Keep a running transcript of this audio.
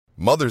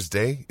Mother's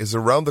Day is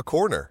around the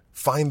corner.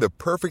 Find the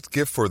perfect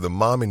gift for the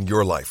mom in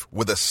your life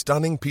with a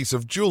stunning piece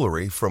of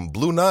jewelry from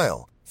Blue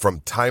Nile.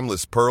 From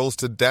timeless pearls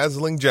to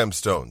dazzling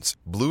gemstones,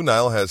 Blue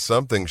Nile has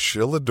something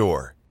she'll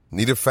adore.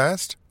 Need it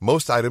fast?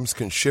 Most items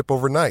can ship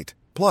overnight.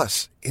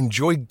 Plus,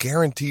 enjoy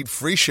guaranteed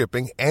free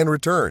shipping and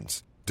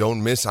returns.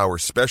 Don't miss our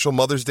special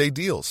Mother's Day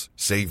deals.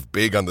 Save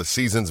big on the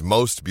season's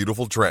most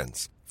beautiful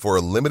trends. For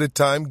a limited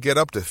time, get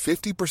up to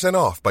 50%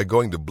 off by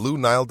going to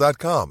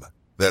BlueNile.com.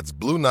 That's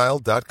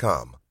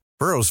BlueNile.com.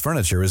 Burrow's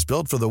furniture is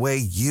built for the way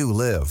you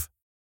live.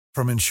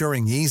 From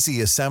ensuring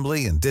easy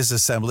assembly and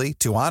disassembly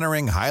to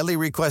honoring highly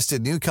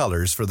requested new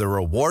colors for their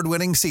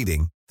award-winning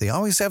seating, they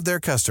always have their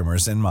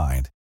customers in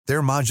mind.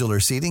 Their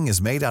modular seating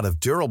is made out of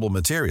durable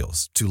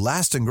materials to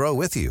last and grow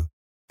with you.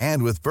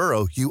 And with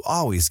Burrow, you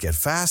always get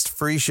fast,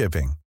 free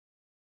shipping.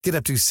 Get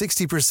up to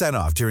 60%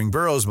 off during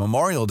Burrow's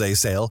Memorial Day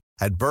sale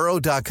at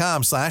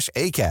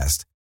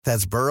burrow.com/ACAST.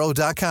 That's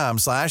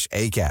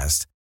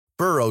burrow.com/ACAST.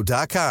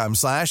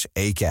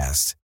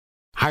 burrow.com/ACAST.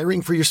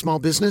 Hiring for your small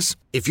business?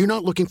 If you're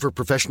not looking for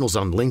professionals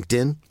on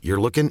LinkedIn,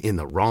 you're looking in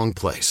the wrong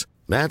place.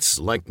 That's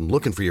like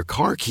looking for your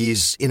car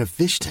keys in a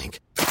fish tank.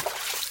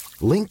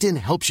 LinkedIn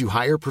helps you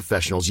hire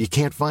professionals you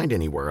can't find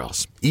anywhere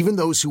else, even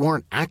those who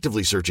aren't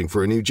actively searching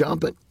for a new job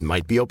but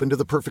might be open to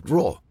the perfect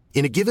role.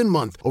 In a given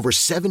month, over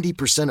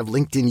 70% of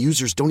LinkedIn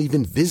users don't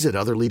even visit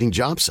other leading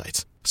job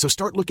sites. So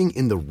start looking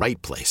in the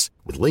right place.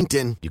 With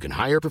LinkedIn, you can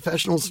hire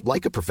professionals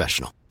like a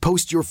professional.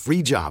 Post your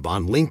free job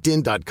on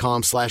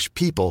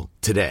linkedin.com/people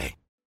today.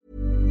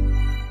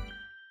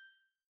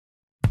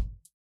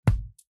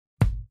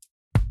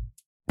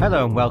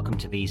 Hello and welcome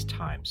to These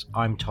Times.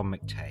 I'm Tom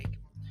McTague.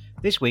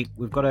 This week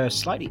we've got a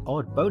slightly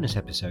odd bonus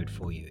episode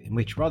for you, in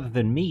which rather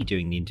than me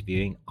doing the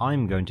interviewing,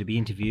 I'm going to be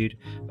interviewed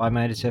by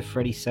my editor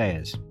Freddie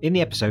Sayers. In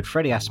the episode,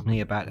 Freddie asked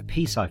me about a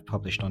piece I've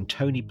published on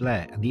Tony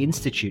Blair and the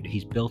institute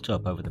he's built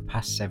up over the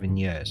past 7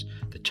 years,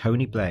 the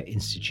Tony Blair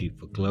Institute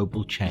for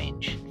Global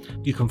Change.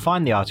 You can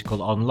find the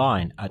article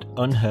online at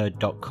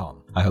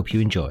unheard.com. I hope you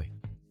enjoy.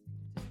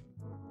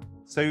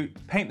 So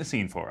paint the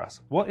scene for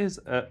us. What is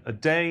a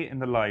day in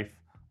the life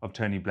of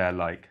Tony Blair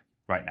like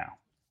right now?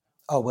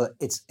 Oh, well,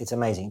 it's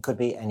amazing. It could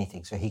be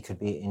anything. So he could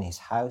be in his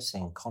house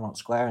in Connaught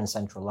Square in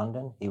central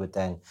London. He would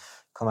then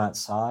come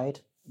outside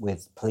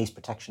with police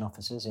protection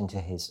officers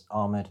into his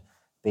armoured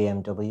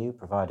BMW,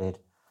 provided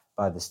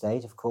by the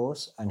state, of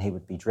course, and he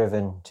would be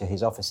driven to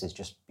his offices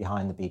just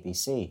behind the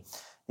BBC.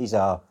 These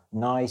are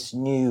nice,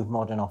 new,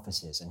 modern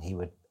offices, and he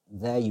would,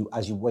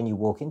 when you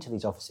walk into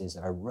these offices,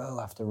 there are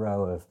row after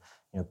row of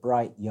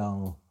bright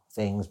young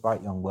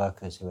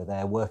workers who are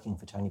there working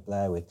for Tony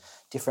Blair with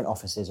different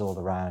offices all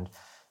around.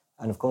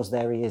 And of course,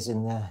 there he is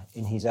in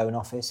his own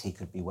office. He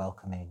could be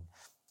welcoming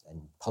a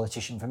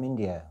politician from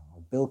India.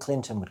 Bill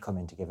Clinton would come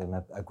in to give him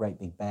a great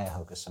big bear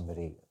hug, as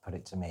somebody put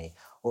it to me.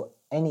 Or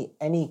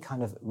any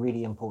kind of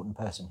really important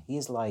person. He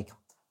is like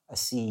a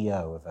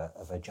CEO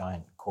of a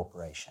giant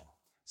corporation.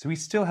 So he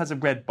still has a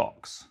red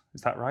box,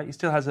 is that right? He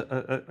still has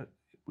a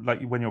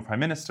like when you're Prime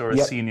Minister or a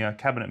senior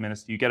cabinet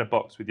minister, you get a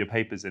box with your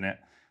papers in it.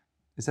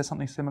 Is there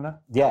something similar?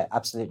 Yeah,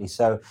 absolutely.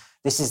 So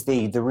this is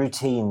the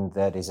routine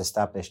that is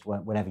established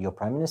whenever you're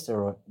Prime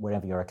Minister or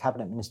whenever you're a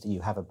Cabinet Minister.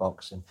 You have a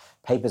box and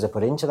papers are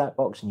put into that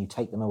box and you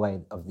take them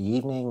away of the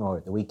evening or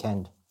at the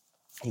weekend.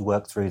 You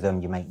work through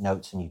them, you make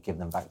notes and you give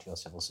them back to your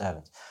civil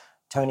servants.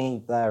 Tony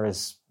Blair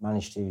has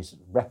managed to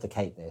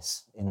replicate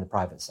this in the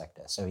private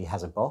sector. So he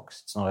has a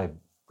box. It's not a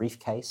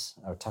briefcase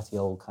or a tatty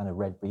old kind of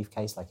red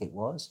briefcase like it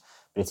was,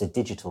 but it's a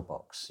digital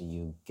box. So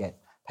you get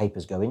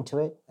papers go into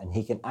it, and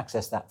he can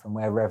access that from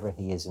wherever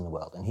he is in the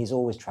world. And he's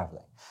always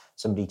traveling.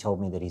 Somebody told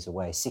me that he's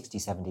away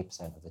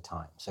 60-70% of the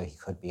time. So he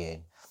could be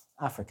in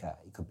Africa,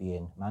 he could be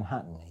in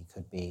Manhattan, he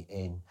could be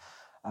in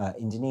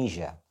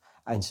Indonesia.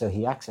 And so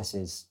he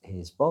accesses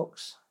his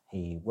box,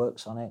 he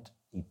works on it,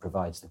 he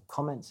provides the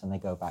comments, and they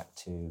go back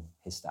to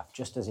his staff,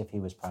 just as if he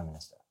was Prime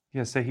Minister.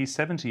 Yeah, so he's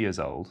 70 years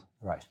old.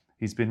 Right.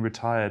 He's been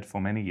retired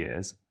for many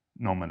years,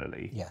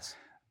 nominally. Yes.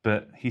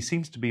 But he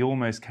seems to be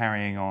almost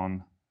carrying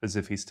on as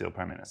if he's still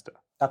Prime Minister.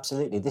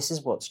 Absolutely. This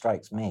is what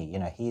strikes me.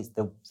 He's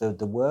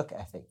the work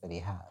ethic that he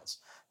has,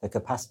 the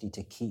capacity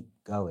to keep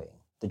going,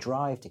 the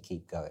drive to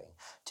keep going,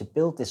 to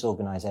build this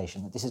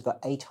organisation. This has got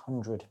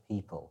 800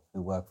 people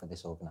who work for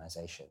this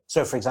organisation.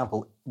 So, for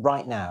example,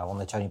 right now on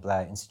the Tony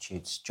Blair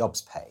Institute's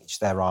jobs page,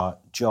 there are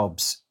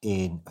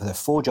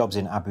 4 jobs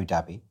in Abu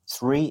Dhabi,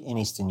 3 in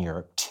Eastern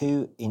Europe,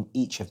 2 in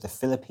each of the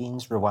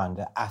Philippines,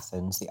 Rwanda,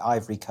 Athens, the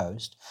Ivory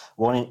Coast,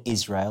 1 in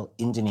Israel,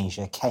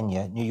 Indonesia,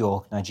 Kenya, New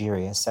York,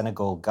 Nigeria,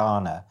 Senegal,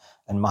 Ghana,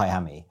 and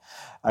Miami.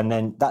 And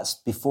then that's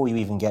before you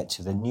even get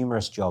to the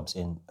numerous jobs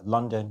in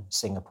London,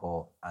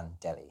 Singapore, and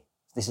Delhi.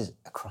 This is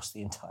across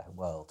the entire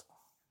world.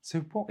 So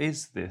what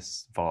is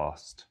this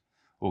vast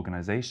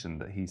organisation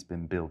that he's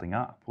been building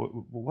up?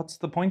 What's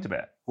the point of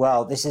it?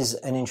 Well, this is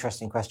an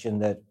interesting question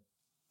that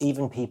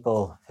even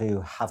people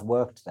who have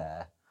worked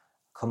there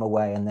come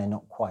away and they're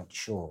not quite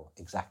sure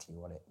exactly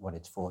what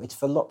it's for. It's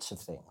for lots of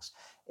things.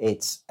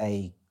 It's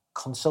a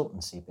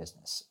consultancy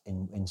business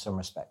in some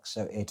respects.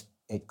 So it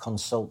it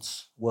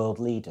consults world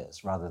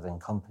leaders rather than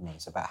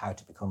companies about how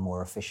to become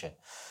more efficient.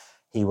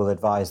 He will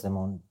advise them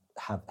on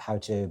how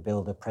to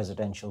build a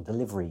presidential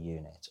delivery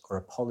unit or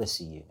a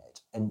policy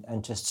unit.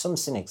 And to some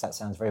cynics, that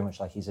sounds very much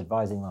like he's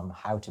advising them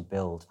how to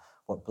build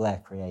what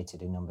Blair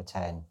created in Number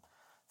 10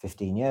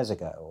 15 years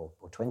ago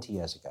or 20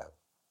 years ago.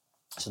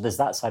 So there's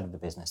that side of the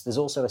business. There's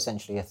also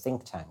essentially a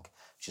think tank,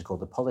 which is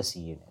called the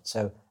policy unit.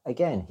 So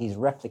again, he's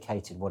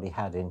replicated what he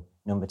had in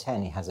Number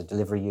 10. He has a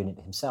delivery unit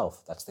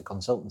himself. That's the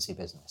consultancy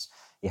business.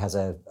 He has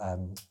a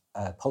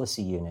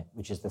policy unit,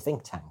 which is the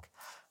think tank,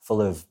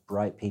 full of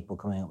bright people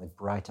coming up with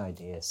bright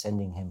ideas,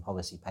 sending him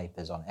policy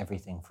papers on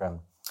everything from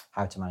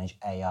how to manage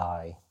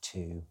AI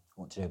to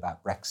what to do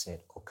about Brexit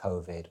or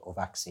COVID or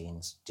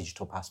vaccines,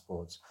 digital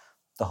passports,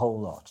 the whole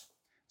lot.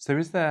 So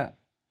is there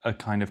a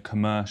kind of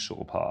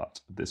commercial part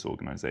of this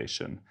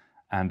organisation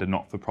and a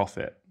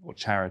not-for-profit or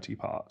charity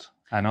part?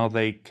 And are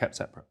they kept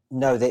separate?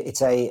 No,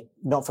 it's a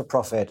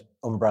not-for-profit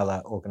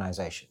umbrella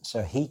organisation.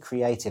 So he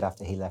created,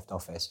 after he left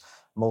office,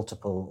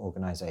 multiple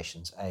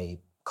organisations, a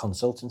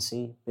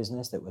consultancy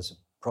business that was a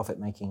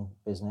profit-making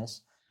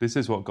business. This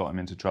is what got him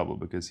into trouble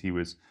because he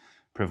was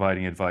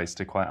providing advice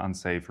to quite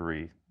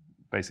unsavoury,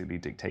 basically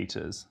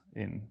dictators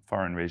in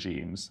foreign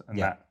regimes. And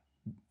that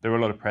there were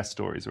a lot of press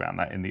stories around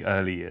that in the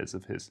early years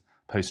of his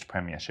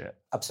post-premiership.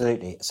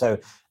 Absolutely. So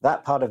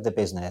that part of the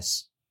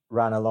business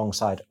ran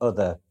alongside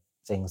other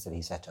things that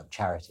he set up,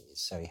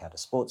 charities. So he had a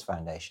sports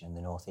foundation in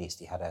the Northeast.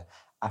 He had a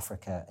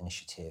Africa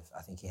initiative.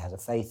 I think he had a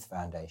faith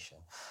foundation.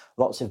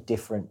 Lots of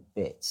different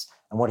bits.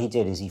 And what he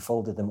did is he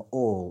folded them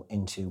all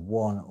into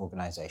one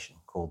organisation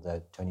called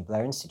the Tony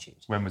Blair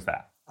Institute. When was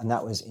that? And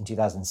that was in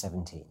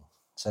 2017.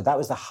 So that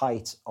was the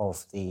height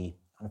of the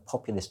kind of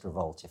populist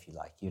revolt, if you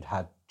like. You'd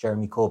had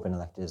Jeremy Corbyn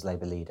elected as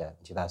Labour leader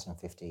in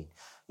 2015.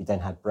 You then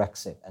had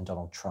Brexit and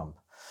Donald Trump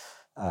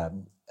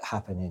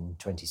happen in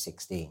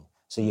 2016.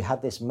 So you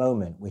had this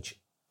moment which,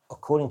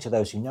 according to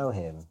those who know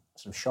him,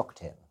 sort of shocked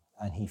him.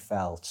 And he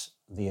felt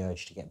the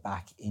urge to get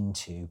back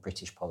into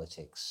British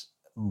politics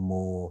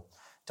more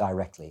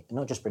directly. And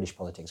not just British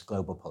politics,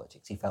 global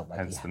politics. He felt like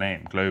hence the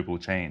name, global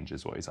change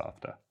is what he's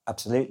after.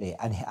 Absolutely.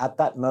 And at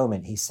that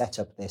moment, he set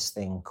up this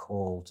thing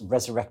called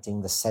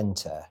Resurrecting the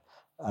Centre,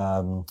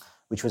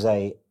 which is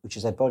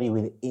a body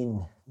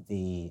within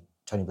the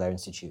Tony Blair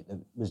Institute that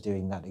was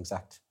doing that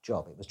exact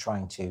job. It was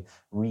trying to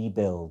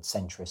rebuild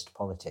centrist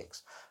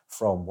politics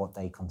from what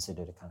they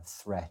considered a kind of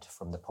threat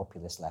from the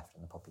populist left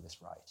and the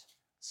populist right.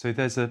 So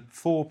there's a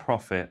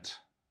for-profit,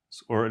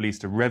 or at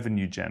least a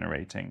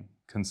revenue-generating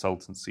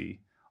consultancy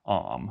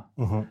arm,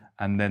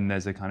 and then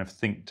there's a kind of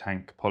think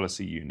tank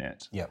policy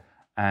unit. Yep.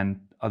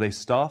 And are they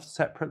staffed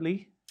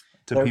separately?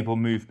 Do people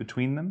move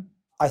between them?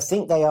 I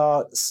think they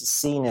are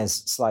seen as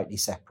slightly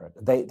separate.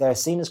 They're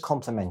seen as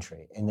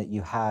complementary in that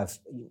you have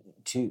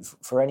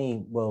for any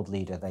world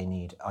leader, they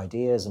need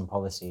ideas and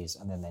policies,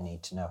 and then they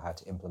need to know how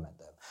to implement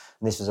them.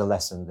 And this was a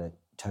lesson that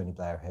Tony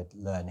Blair had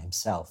learned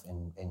himself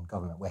in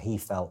government, where he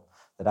felt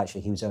that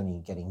actually he was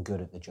only getting good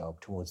at the job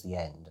towards the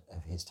end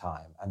of his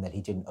time, and that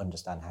he didn't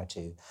understand how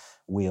to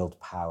wield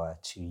power,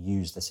 to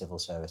use the civil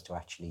service to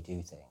actually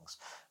do things.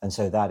 And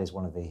so that is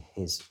one of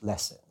his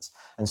lessons.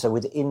 And so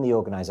within the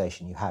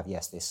organisation, you have,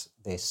 yes, this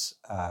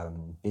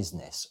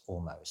business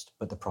almost,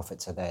 but the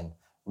profits are then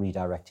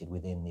redirected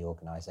within the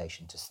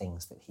organisation to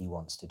things that he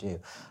wants to do.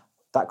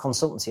 That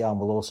consultancy arm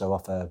will also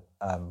offer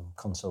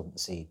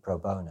consultancy pro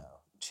bono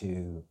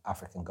to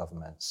African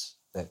governments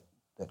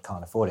that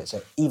can't afford it.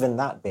 So even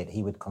that bit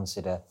he would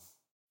consider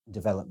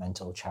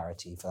developmental,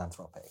 charity,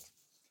 philanthropic.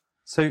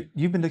 So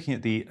you've been looking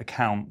at the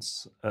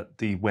accounts, at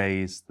the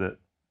ways that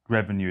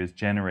revenue is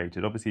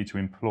generated, obviously to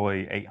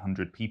employ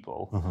 800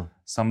 people,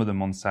 some of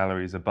them on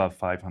salaries above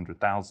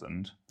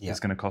 500,000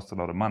 is going to cost a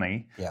lot of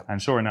money. And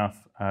sure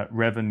enough,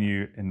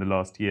 revenue in the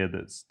last year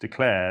that's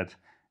declared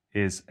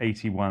is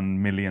 $81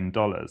 million.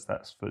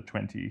 That's for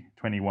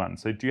 2021.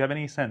 So do you have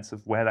any sense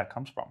of where that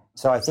comes from?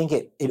 So I think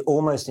it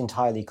almost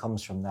entirely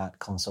comes from that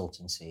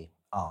consultancy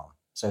arm.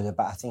 So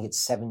I think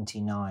it's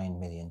 $79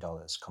 million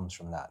comes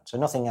from that. So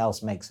nothing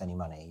else makes any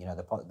money. You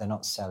know, they're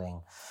not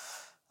selling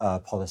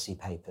policy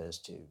papers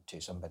to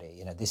somebody.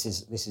 You know, this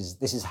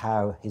is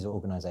how his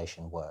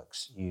organisation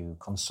works. You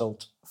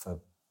consult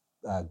for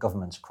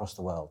governments across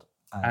the world.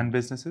 And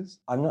businesses?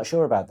 I'm not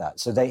sure about that.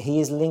 So he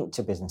is linked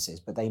to businesses,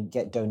 but they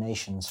get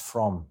donations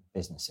from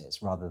businesses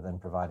rather than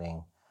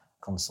providing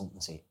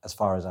consultancy, as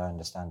far as I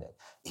understand it.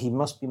 He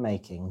must be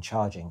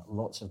charging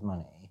lots of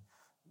money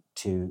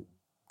to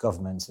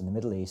governments in the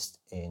Middle East,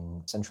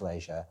 in Central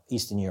Asia,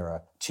 Eastern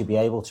Europe, to be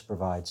able to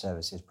provide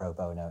services pro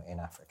bono in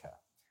Africa.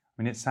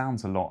 I mean, it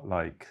sounds a lot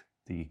like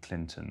the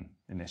Clinton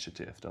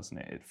initiative, doesn't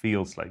it? It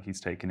feels like he's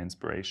taken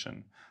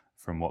inspiration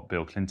from what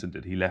Bill Clinton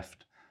did. He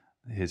left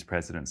his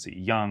presidency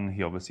young.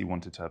 He obviously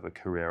wanted to have a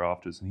career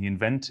afterwards, and he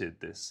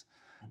invented this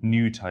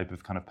new type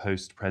of kind of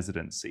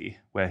post-presidency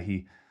where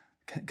he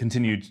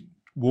continued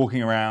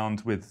walking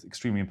around with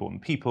extremely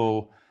important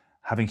people,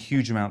 having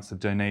huge amounts of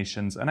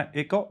donations, and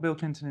it got Bill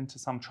Clinton into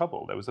some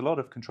trouble. There was a lot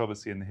of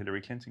controversy in the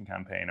Hillary Clinton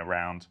campaign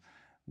around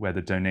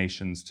whether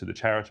donations to the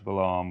charitable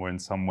arm or in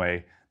some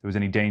way there was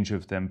any danger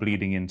of them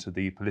bleeding into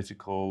the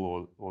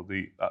political or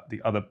the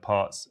other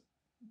parts.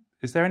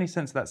 Is there any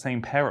sense of that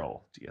same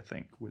peril, do you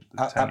think, with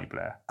Tony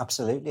Blair?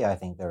 Absolutely, I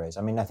think there is.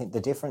 I mean, I think the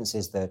difference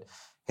is that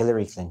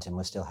Hillary Clinton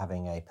was still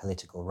having a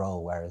political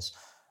role, whereas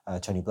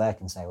Tony Blair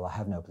can say, well, I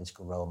have no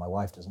political role, my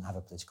wife doesn't have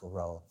a political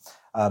role.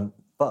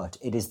 But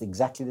it is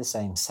exactly the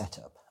same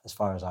setup, as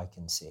far as I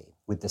can see,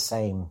 with the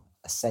same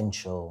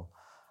essential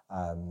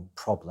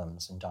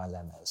problems and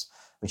dilemmas,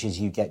 which is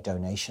you get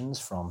donations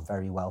from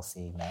very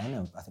wealthy men,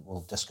 and I think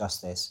we'll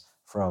discuss this,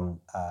 from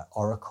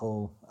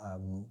Oracle,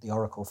 the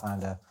Oracle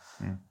founder.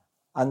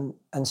 And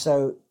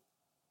so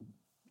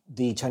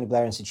the Tony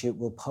Blair Institute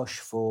will push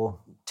for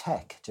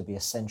tech to be a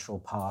central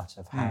part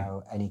of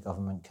how any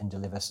government can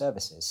deliver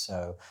services.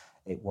 So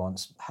it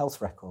wants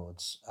health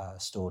records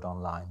stored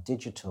online,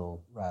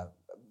 digital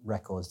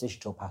records,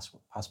 digital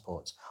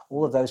passports,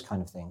 all of those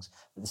kind of things.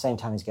 At the same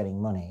time, it's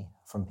getting money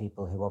from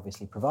people who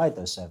obviously provide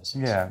those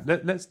services. Yeah,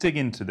 let's dig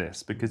into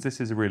this, because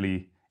this is a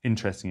really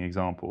interesting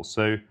example.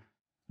 So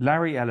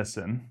Larry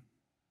Ellison,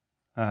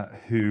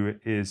 who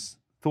is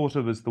thought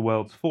of as the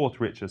world's fourth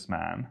richest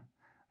man,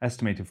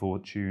 estimated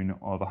fortune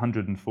of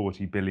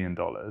 $140 billion.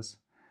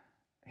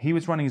 He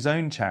was running his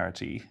own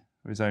charity,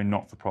 his own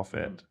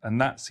not-for-profit,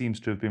 and that seems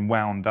to have been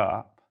wound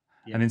up.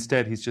 Yeah. And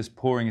instead, he's just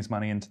pouring his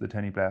money into the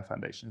Tony Blair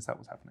Foundation. Is that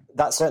what's happening?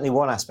 That's certainly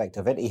one aspect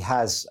of it. He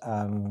has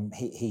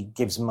he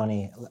gives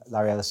money,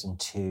 Larry Ellison,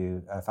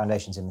 to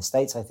foundations in the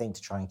States, I think,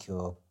 to try and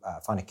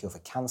find a cure for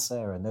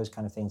cancer and those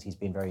kind of things. He's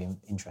been very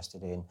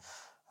interested in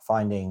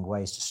finding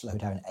ways to slow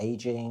down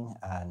aging,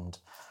 and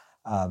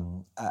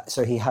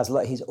so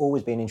he's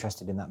always been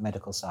interested in that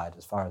medical side.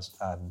 As far as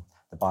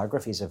the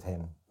biographies of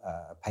him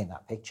paint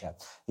that picture,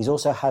 he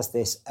also has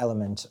this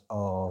element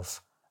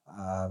of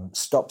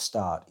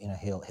stop-start. You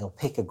know, he'll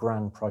pick a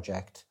grand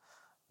project,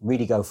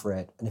 really go for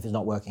it, and if it's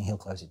not working, he'll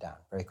close it down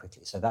very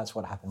quickly. So that's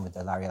what happened with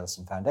the Larry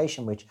Ellison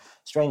Foundation, which,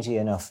 strangely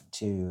enough,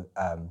 to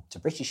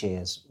British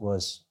ears,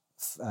 was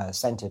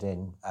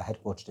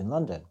headquartered in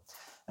London,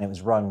 and it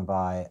was run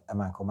by a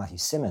man called Matthew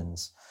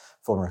Simmons,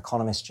 former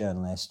Economist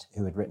journalist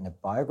who had written a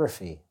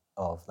biography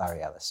of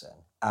Larry Ellison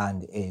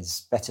and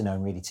is better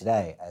known really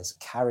today as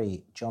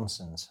Carrie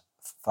Johnson's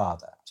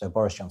father, so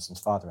Boris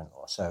Johnson's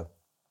father-in-law. So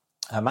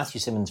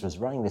Matthew Simmons was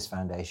running this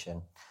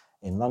foundation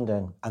in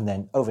London, and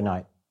then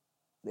overnight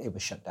it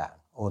was shut down,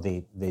 or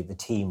the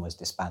team was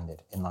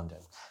disbanded in London.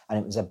 And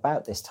it was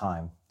about this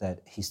time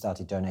that he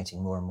started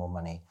donating more and more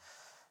money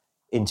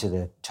into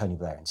the Tony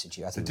Blair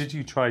Institute. So did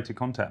you try to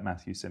contact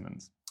Matthew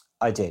Simmons?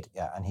 I did,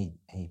 yeah, and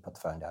he put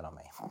the phone down on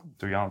me.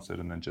 So he answered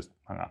and then just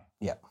hung up?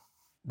 Yeah.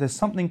 There's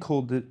something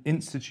called the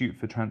Institute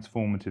for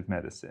Transformative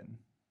Medicine,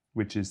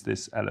 which is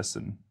this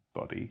Ellison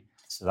body.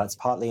 So that's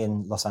partly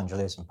in Los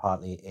Angeles and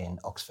partly in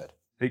Oxford.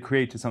 It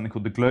created something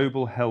called the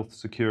Global Health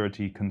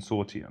Security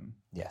Consortium.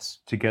 Yes.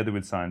 Together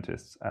with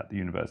scientists at the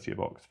University of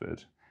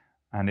Oxford.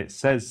 And it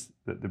says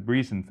that the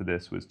reason for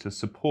this was to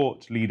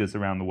support leaders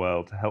around the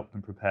world to help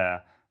them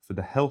prepare for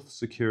the health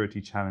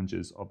security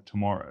challenges of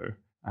tomorrow.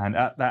 And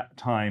at that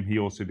time, he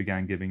also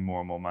began giving more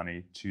and more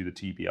money to the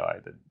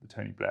TBI, the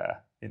Tony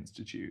Blair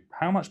Institute.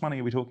 How much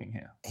money are we talking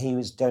here? He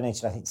was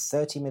donated, I think,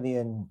 $30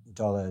 million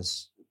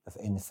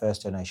in the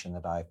first donation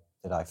that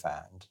I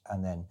found,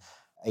 and then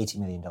 $80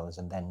 million,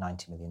 and then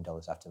 $90 million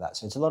after that.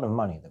 So it's a lot of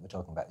money that we're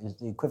talking about. It's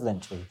the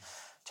equivalent to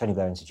Tony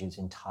Blair Institute's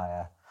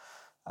entire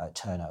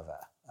turnover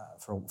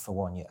for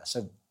 1 year.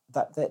 So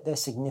they're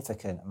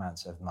significant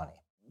amounts of money.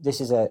 This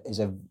is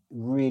a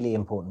really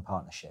important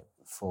partnership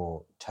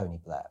for Tony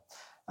Blair.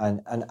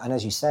 And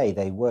as you say,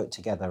 they worked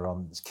together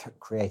on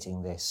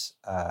creating this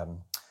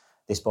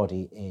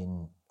body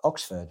in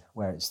Oxford,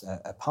 where it's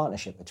a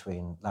partnership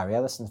between Larry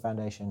Ellison's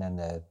Foundation and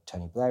the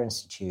Tony Blair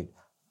Institute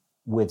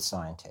with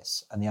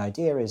scientists. And the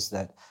idea is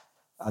that,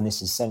 and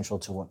this is central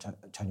to what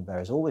Tony Blair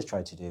has always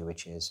tried to do,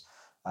 which is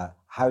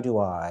how do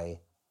I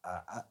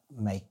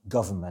make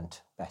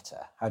government better?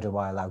 How do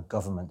I allow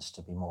governments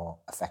to be more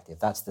effective?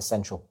 That's the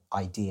central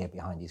idea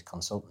behind his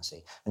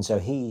consultancy. And so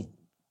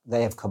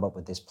they have come up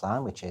with this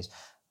plan, which is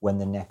when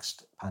the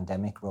next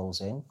pandemic rolls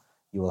in,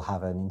 you will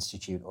have an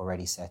institute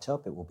already set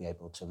up. It will be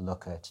able to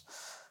look at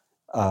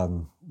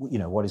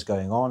what is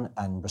going on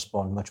and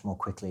respond much more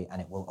quickly, and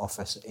it will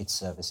offer its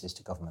services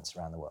to governments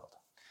around the world.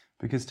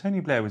 Because Tony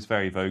Blair was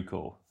very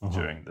vocal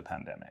during the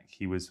pandemic.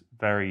 He was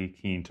very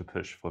keen to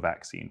push for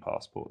vaccine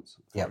passports,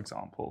 for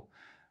example,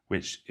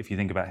 which, if you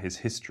think about his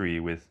history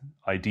with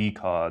ID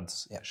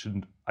cards,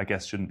 shouldn't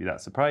be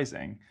that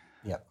surprising.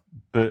 Yeah.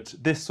 But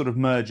this sort of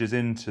merges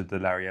into the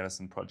Larry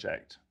Ellison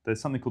project.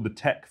 There's something called the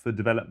Tech for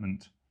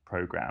Development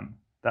program.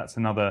 That's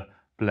another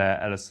Blair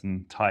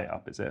Ellison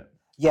tie-up, is it?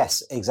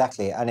 Yes,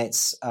 exactly. And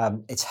it's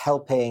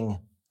helping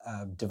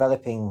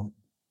developing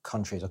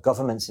countries or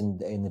governments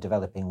in the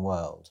developing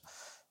world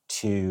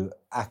to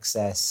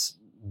access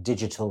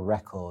digital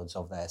records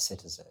of their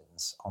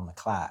citizens on the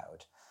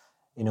cloud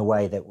in a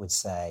way that would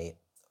say,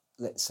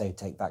 let's say,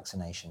 take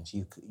vaccinations.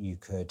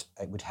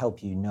 It would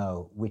help you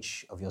know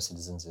which of your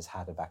citizens has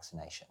had a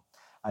vaccination.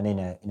 And in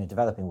a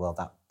developing world,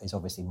 that is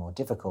obviously more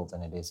difficult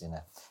than it is in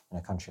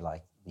a country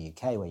like the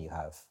UK, where you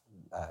have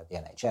the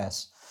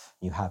NHS,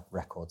 you have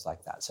records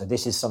like that. So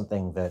this is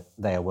something that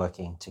they are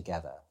working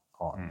together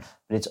on.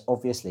 But it's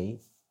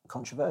obviously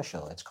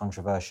controversial. It's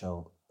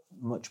controversial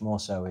much more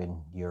so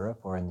in Europe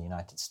or in the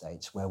United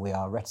States, where we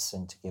are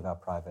reticent to give our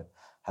private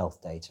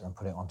health data and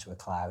put it onto a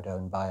cloud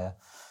owned by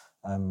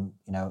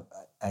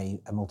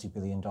a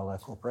multi-billion-dollar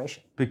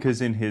corporation.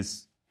 Because in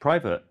his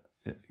private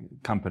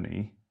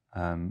company,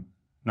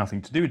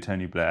 nothing to do with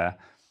Tony Blair,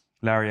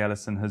 Larry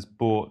Ellison has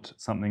bought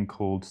something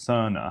called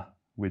Cerner,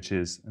 which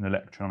is an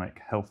electronic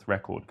health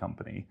record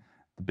company,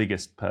 the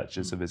biggest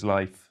purchase of his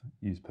life,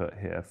 you put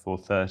here, for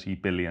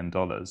 $30 billion.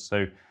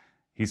 So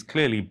he's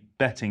clearly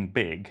betting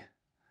big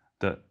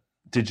that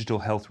digital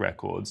health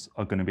records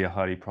are going to be a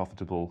highly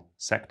profitable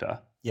sector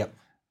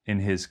in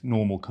his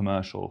normal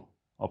commercial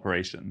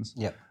operations.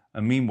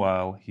 And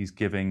meanwhile, he's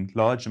giving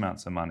large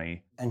amounts of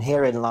money. And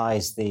herein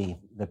lies the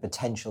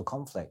potential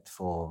conflict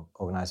for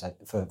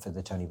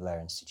the Tony Blair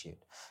Institute.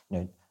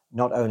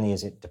 Not only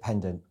is it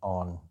dependent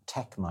on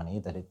tech money,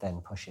 that it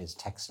then pushes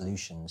tech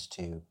solutions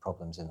to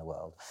problems in the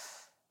world,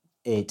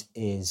 it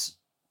is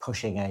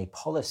pushing a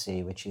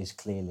policy which is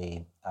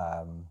clearly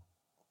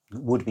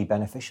would be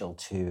beneficial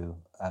to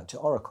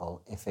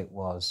Oracle if it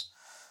was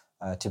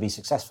to be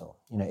successful.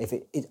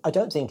 I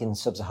don't think in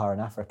sub-Saharan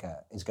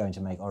Africa is going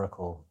to make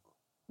Oracle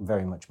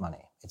very much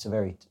money. It's a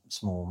very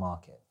small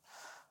market.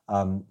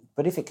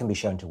 But if it can be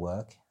shown to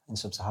work in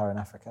sub-Saharan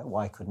Africa,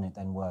 why couldn't it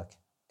then work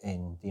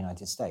in the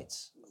United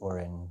States or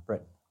in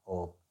Britain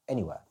or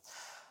anywhere?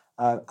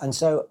 And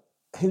so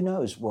who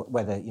knows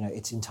whether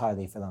it's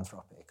entirely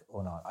philanthropic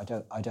or not.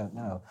 I don't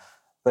know.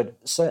 But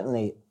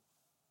certainly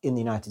in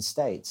the United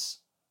States,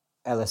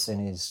 Ellison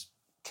is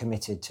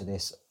committed to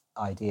this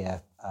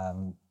idea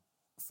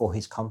for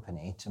his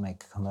company to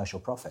make a commercial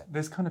profit.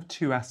 There's kind of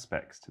two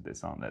aspects to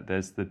this, aren't there?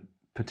 There's the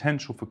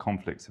potential for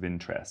conflicts of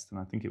interest, and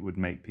I think it would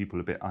make people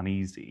a bit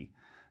uneasy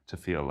to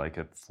feel like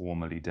a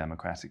formally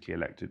democratically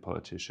elected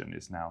politician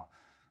is now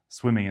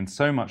swimming in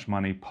so much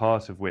money,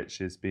 part of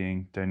which is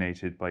being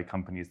donated by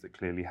companies that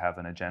clearly have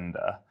an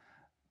agenda.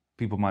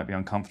 People might be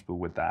uncomfortable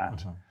with that.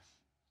 Mm-hmm.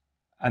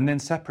 And then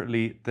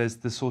separately, there's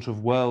the sort of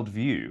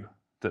worldview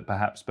that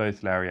perhaps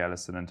both Larry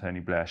Ellison and Tony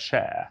Blair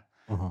share,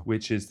 mm-hmm.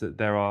 which is that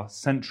there are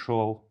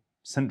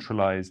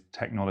centralized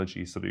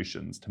technology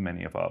solutions to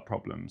many of our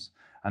problems.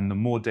 And the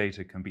more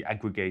data can be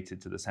aggregated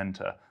to the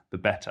center, the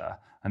better.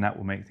 And that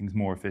will make things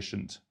more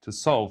efficient to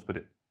solve.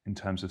 But in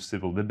terms of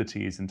civil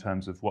liberties, in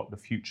terms of what the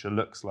future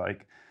looks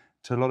like,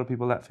 to a lot of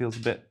people that feels a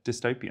bit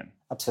dystopian.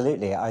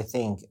 Absolutely. I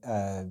think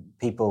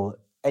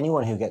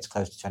anyone who gets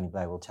close to Tony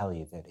Blair will tell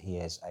you that he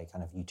is a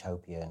kind of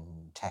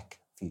utopian tech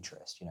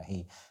futurist.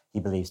 He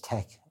believes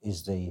tech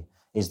is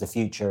the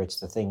future. It's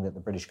the thing that the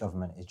British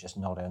government is just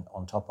not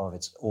on top of.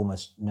 It's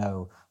almost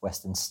no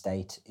Western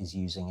state is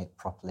using it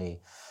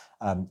properly.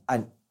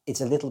 And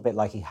it's a little bit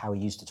like how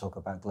he used to talk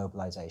about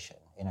globalization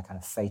in a kind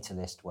of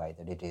fatalist way,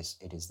 that it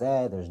is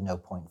there. There's no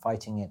point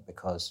fighting it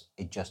because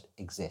it just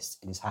exists.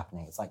 It is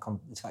happening. It's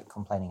like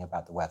complaining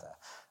about the weather,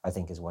 I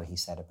think, is what he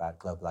said about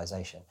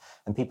globalization.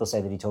 And people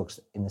say that he talks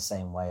in the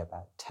same way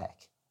about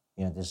tech.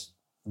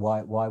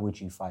 Why would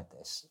you fight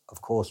this?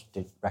 Of course,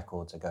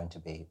 records are going to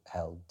be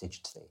held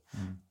digitally.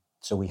 Mm.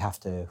 So we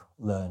have to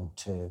learn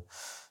to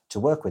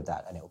work with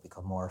that, and it will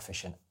become more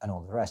efficient and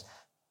all the rest.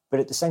 But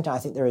at the same time, I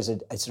think there is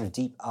a sort of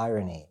deep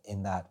irony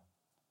in that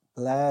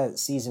Blair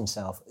sees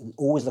himself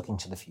always looking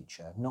to the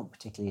future, not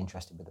particularly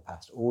interested with the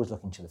past, always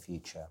looking to the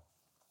future.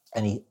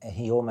 And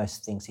he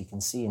almost thinks he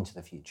can see into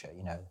the future.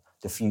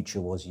 The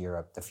future was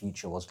Europe, the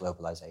future was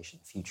globalization,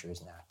 the future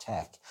is now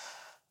tech.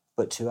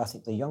 But to, I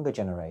think, the younger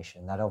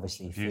generation, that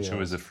obviously the future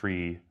was a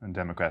free and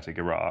democratic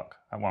Iraq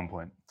at one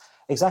point.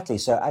 Exactly.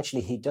 So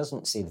actually, he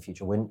doesn't see the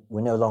future.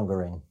 We're no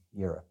longer in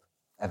Europe,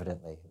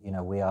 evidently.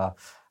 We are,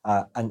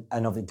 and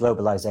obviously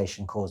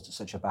globalization caused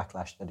such a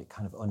backlash that it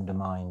kind of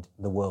undermined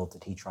the world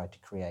that he tried to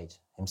create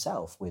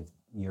himself, with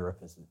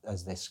Europe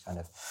as this kind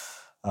of,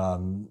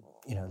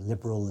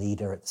 liberal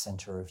leader at the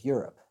center of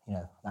Europe.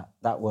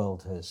 That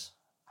world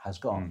has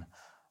gone,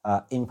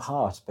 in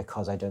part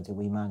because I don't think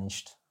we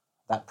managed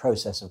that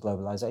process of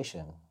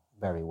globalization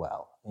very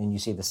well. And you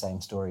see the same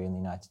story in the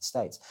United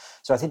States.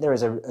 So I think there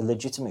is a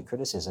legitimate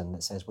criticism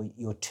that says, well,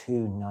 you're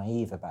too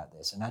naive about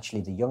this. And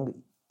actually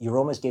you're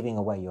almost giving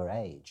away your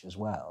age as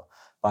well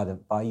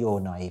by your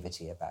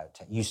naivety about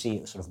it. You see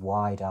it sort of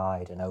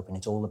wide-eyed and open.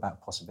 It's all about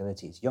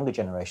possibilities. Younger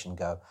generation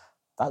go,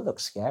 that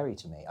looks scary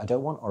to me. I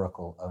don't want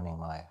Oracle owning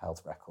my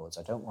health records.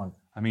 I don't want...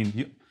 I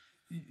mean,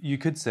 you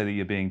could say that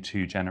you're being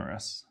too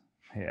generous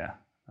here.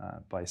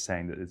 By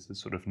saying that it's a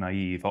sort of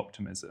naive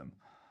optimism.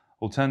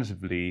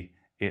 Alternatively,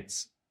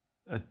 it's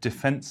a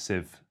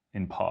defensive,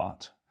 in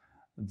part,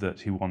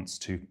 that he wants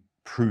to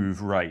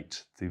prove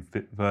right the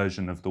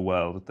version of the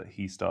world that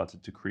he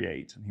started to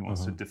create, and he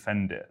wants to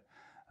defend it,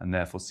 and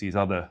therefore sees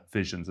other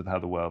visions of how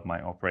the world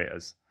might operate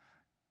as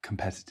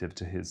competitive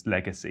to his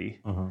legacy.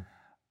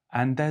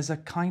 And there's a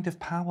kind of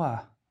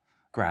power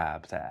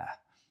grab there.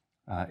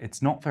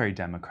 It's not very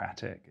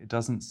democratic. It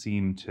doesn't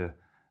seem to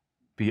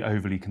be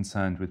overly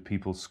concerned with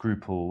people's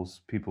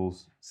scruples,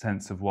 people's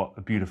sense of what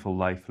a beautiful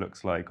life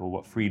looks like or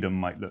what freedom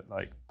might look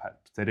like.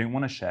 Perhaps they don't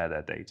want to share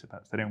their data.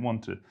 Perhaps they don't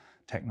want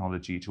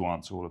technology to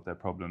answer all of their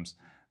problems.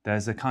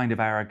 There's a kind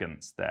of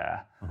arrogance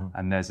there,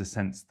 and there's a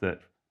sense that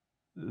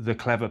the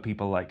clever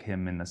people like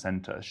him in the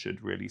center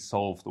should really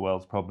solve the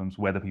world's problems,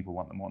 whether people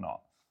want them or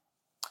not.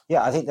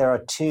 Yeah, I think there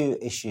are two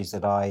issues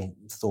that I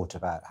thought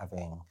about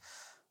having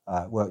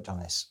worked on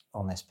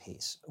this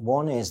piece.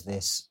 One is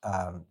this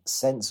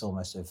sense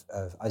almost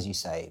of, as you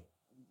say,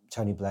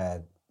 Tony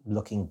Blair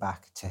looking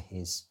back to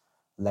his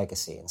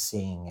legacy and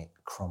seeing it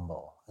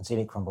crumble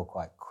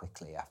quite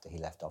quickly after he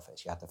left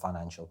office. You had the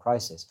financial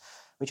crisis,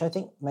 which I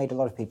think made a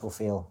lot of people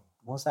feel,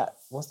 was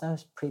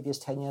those previous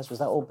 10 years, was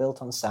that all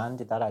built on sand?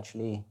 Did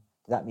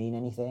that mean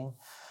anything?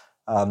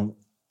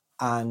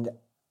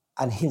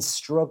 And his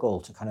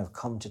struggle to kind of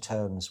come to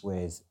terms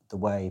with the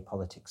way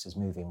politics is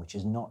moving, which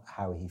is not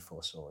how he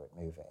foresaw it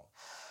moving,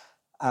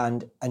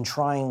 and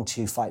trying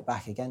to fight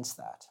back against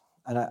that.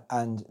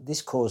 And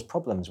this caused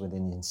problems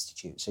within the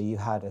Institute. So you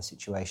had a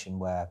situation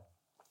where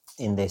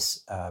in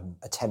this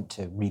attempt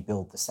to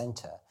rebuild the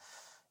centre,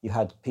 you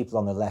had people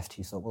on the left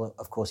who thought, well,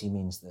 of course he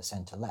means the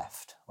centre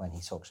left when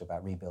he talks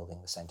about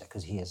rebuilding the centre,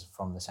 because he is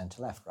from the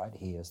centre left, right?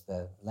 He is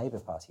the Labour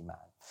Party man.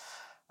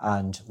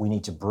 And we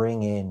need to we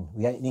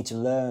need to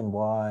learn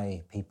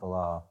why people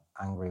are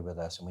angry with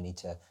us, and we need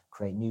to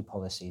create new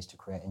policies to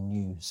create a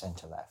new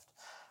centre left.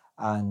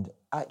 And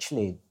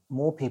actually,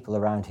 more people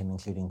around him,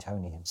 including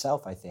Tony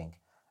himself, I think,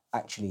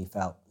 actually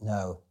felt,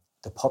 no,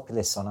 the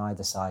populists on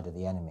either side are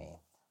the enemy.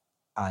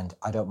 And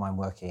I don't mind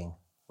working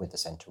with the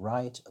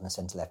centre-right and the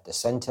centre-left. The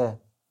centre,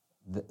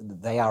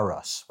 they are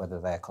us,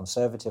 whether they're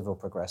conservative or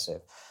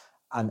progressive.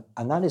 And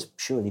that is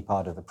surely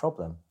part of the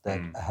problem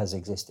that has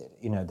existed.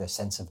 You know, the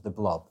sense of the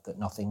blob, that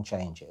nothing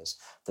changes,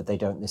 that they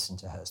don't listen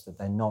to us, that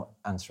they're not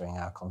answering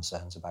our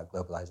concerns about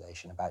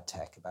globalization, about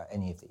tech, about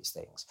any of these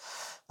things.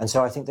 And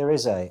so I think there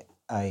is a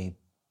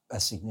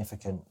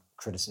significant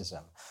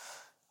criticism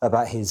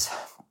about his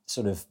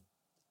sort of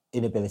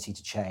inability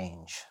to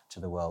change to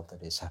the world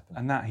that is happening.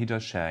 And that he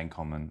does share in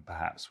common,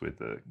 perhaps, with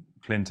the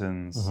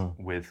Clintons,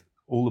 with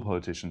all the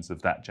politicians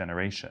of that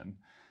generation,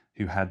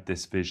 who had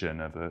this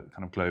vision of a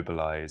kind of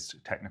globalized,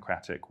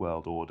 technocratic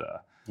world order,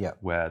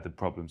 where the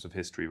problems of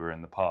history were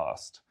in the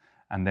past.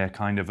 And they're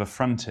kind of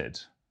affronted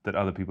that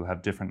other people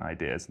have different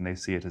ideas, and they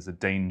see it as a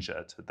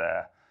danger to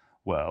their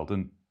world.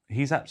 And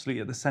he's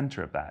absolutely at the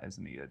center of that,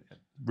 isn't he?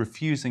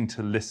 Refusing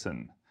to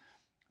listen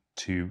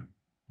to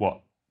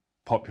what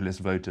populist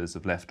voters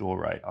of left or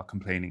right are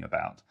complaining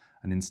about,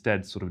 and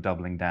instead sort of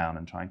doubling down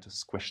and trying to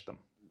squish them.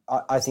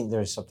 I think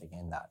there is something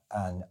in that.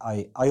 And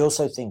I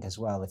also think as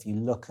well, if you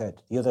look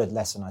at the other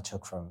lesson I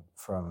took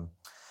from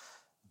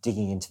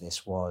digging into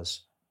this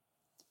was,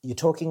 you're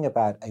talking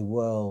about a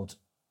world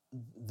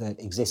that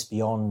exists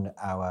beyond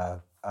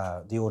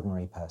the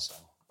ordinary person.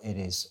 It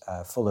is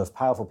full of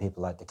powerful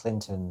people like the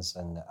Clintons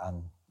and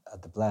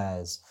the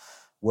Blairs,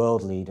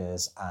 world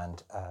leaders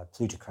and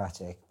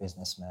plutocratic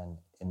businessmen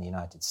in the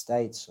United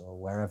States or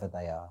wherever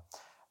they are.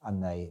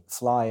 And they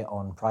fly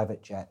on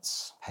private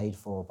jets paid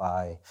for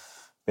by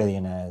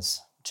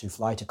billionaires to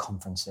fly to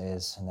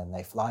conferences, and then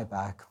they fly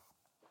back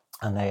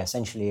and they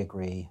essentially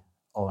agree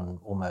on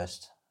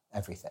almost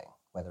everything,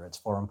 whether it's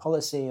foreign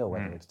policy or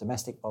whether it's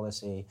domestic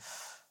policy,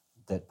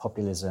 that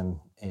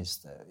populism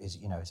is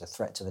a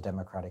threat to the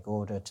democratic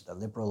order, to the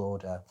liberal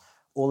order,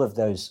 all of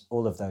those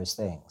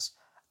things.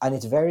 And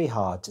it's very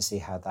hard to see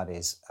how that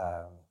is,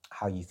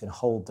 how you can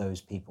hold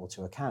those people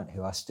to account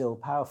who are still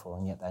powerful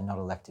and yet they're not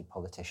elected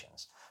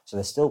politicians. So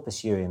they're still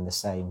pursuing the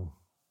same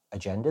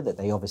agenda that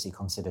they obviously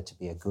consider to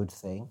be a good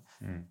thing,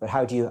 but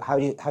how do you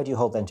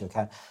hold them to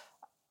account?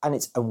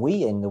 And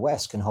we in the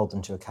West can hold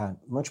them to account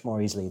much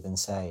more easily than,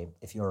 say,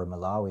 if you're a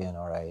Malawian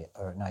or a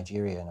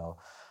Nigerian or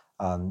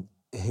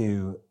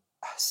who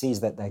sees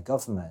that their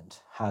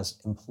government has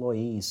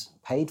employees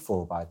paid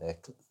for by the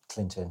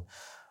Clintons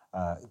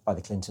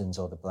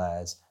or the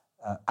Blairs,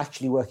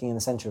 actually working in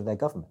the centre of their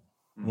government.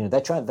 You know,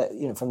 they're trying.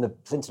 From the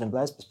Clinton and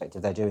Blair's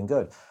perspective, they're doing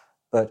good,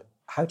 but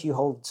how do you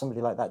hold somebody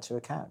like that to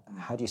account?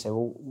 How do you say,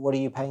 well, what are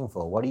you paying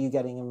for? What are you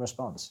getting in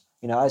response?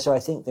 You know, so I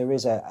think there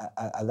is a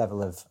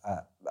level of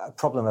a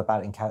problem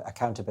about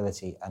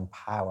accountability and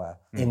power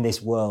in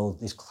this world,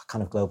 this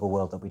kind of global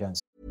world that we don't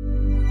see.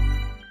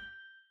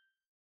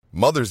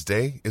 Mother's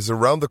Day is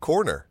around the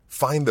corner.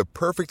 Find the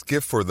perfect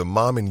gift for the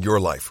mom in your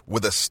life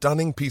with a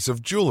stunning piece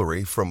of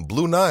jewelry from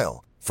Blue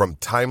Nile. From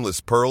timeless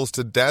pearls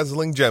to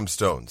dazzling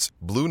gemstones,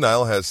 Blue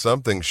Nile has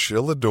something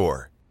she'll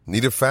adore.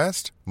 Need it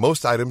fast?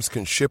 Most items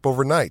can ship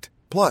overnight.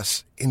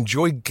 Plus,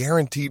 enjoy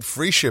guaranteed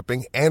free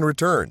shipping and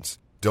returns.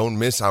 Don't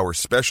miss our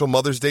special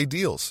Mother's Day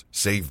deals.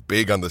 Save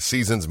big on the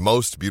season's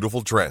most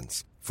beautiful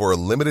trends. For a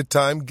limited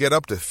time, get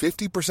up to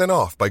 50%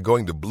 off by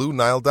going to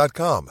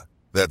BlueNile.com.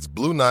 That's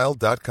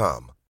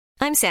BlueNile.com.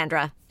 I'm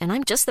Sandra, and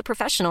I'm just the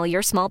professional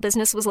your small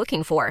business was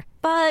looking for.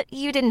 But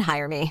you didn't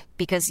hire me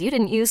because you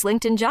didn't use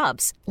LinkedIn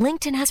Jobs.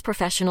 LinkedIn has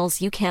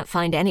professionals you can't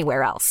find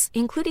anywhere else,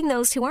 including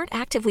those who aren't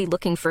actively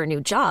looking for a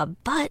new job,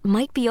 but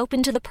might be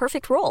open to the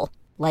perfect role,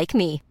 like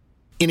me.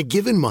 In a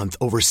given month,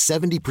 over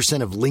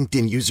 70% of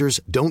LinkedIn users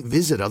don't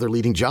visit other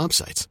leading job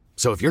sites.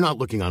 So if you're not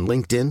looking on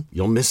LinkedIn,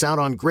 you'll miss out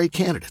on great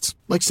candidates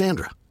like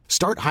Sandra.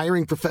 Start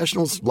hiring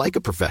professionals like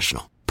a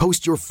professional.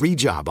 Post your free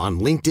job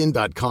on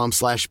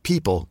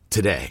linkedin.com/people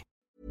today.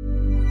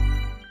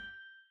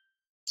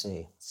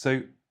 See.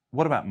 So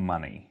what about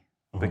money?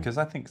 Because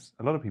I think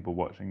a lot of people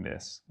watching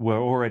this were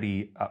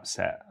already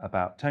upset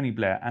about Tony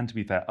Blair and, to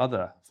be fair,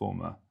 other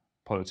former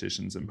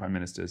politicians and prime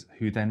ministers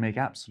who then make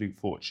absolute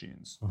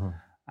fortunes.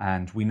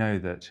 And we know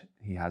that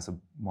he has a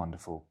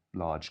wonderful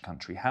large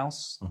country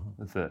house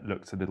that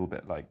looks a little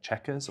bit like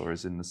Chequers, or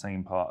is in the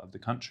same part of the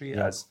country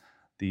as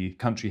the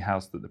country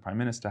house that the prime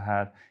minister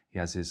had. He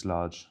has his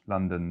large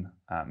London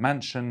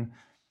mansion.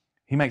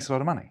 He makes a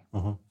lot of money.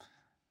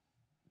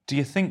 Do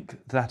you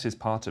think that is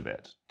part of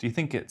it? Do you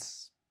think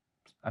it's,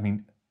 I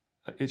mean,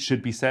 it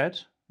should be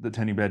said that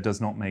Tony Blair does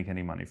not make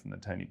any money from the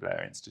Tony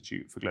Blair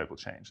Institute for Global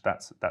Change.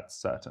 That's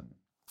certain.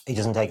 He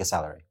doesn't take a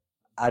salary.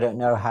 I don't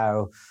know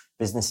how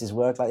businesses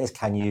work like this.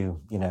 Can you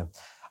know,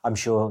 I'm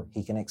sure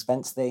he can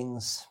expense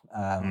things.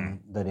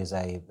 That is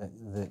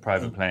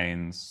private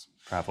planes,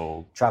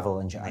 travel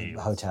and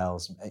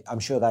hotels. I'm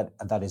sure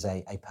that is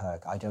a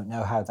perk. I don't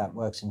know how that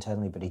works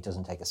internally, but he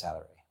doesn't take a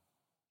salary.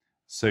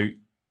 So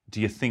do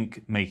you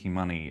think making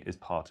money is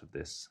part of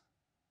this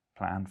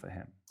plan for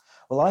him?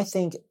 Well, I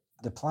think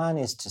the plan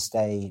is to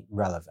stay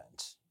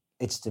relevant.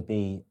 It's to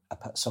be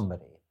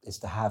somebody. It's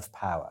to have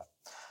power.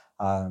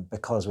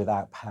 Because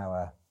without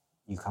power,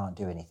 you can't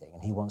do anything.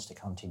 And he wants to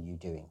continue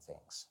doing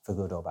things, for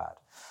good or bad.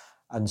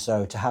 And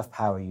so to have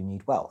power, you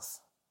need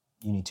wealth.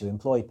 You need to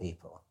employ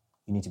people.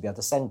 You need to be able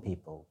to send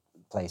people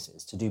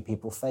places, to do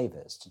people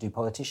favors, to do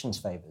politicians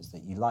favors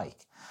that you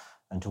like,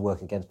 and to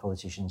work against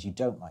politicians you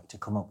don't like, to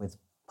come up with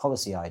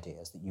policy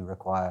ideas that you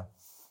require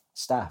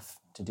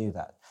staff to do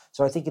that.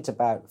 So I think it's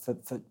about, for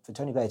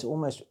Tony Blair, it's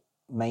almost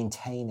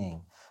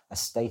maintaining a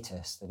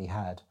status that he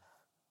had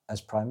as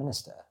Prime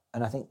Minister.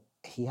 And I think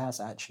he has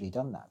actually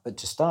done that. But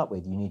to start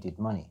with, you needed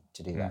money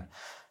to do that.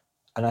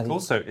 And I think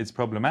also, it's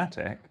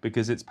problematic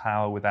because it's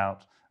power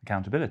without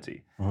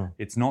accountability.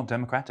 It's not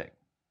democratic.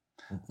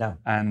 No.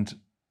 And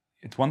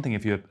it's one thing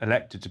if you're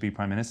elected to be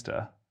Prime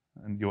Minister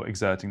and you're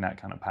exerting that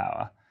kind of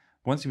power.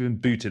 Once you've been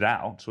booted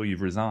out or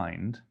you've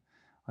resigned,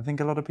 I think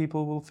a lot of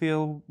people will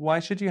feel, why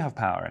should you have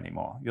power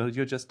anymore?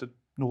 You're just an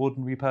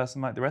ordinary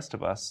person like the rest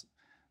of us.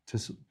 To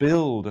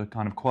build a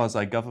kind of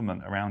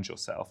quasi-government around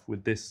yourself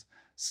with this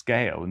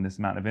scale and this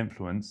amount of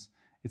influence,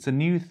 it's a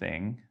new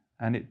thing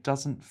and it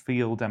doesn't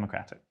feel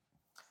democratic.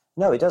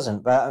 No, it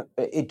doesn't. But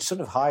it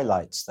sort of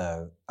highlights,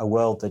 though, a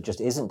world that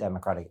just isn't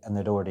democratic and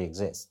that already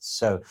exists.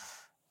 So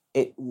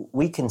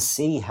we can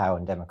see how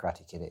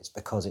undemocratic it is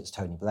because it's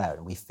Tony Blair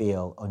and we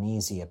feel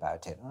uneasy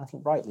about it. And I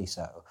think rightly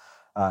so.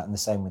 And the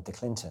same with the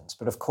Clintons.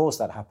 But of course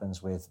that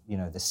happens with,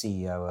 the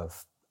CEO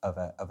of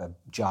a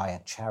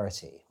giant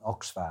charity,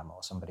 Oxfam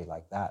or somebody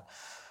like that,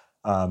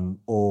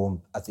 or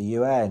at the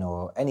UN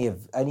or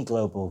any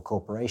global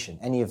corporation,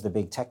 any of the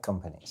big tech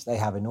companies. They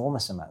have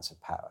enormous amounts of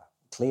power,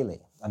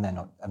 clearly, and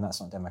that's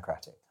not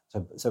democratic.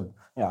 So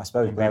I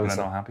suppose Blair people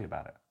are not happy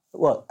about it.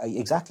 Well,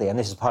 exactly, and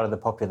this is part of the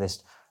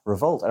populist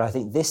revolt, and I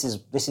think this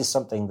is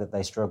something that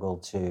they struggle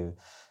to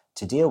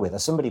deal with.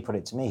 As somebody put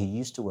it to me who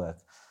used to work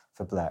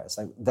for Blair, it's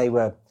like they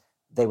were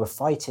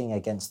fighting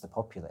against the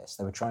populists.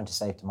 They were trying to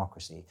save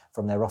democracy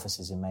from their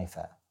offices in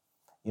Mayfair.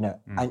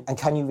 And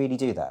can you really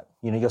do that?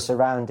 You're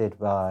surrounded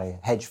by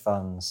hedge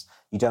funds.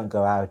 You don't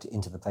go out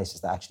into the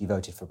places that actually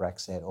voted for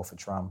Brexit or for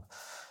Trump.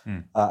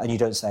 And you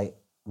don't say,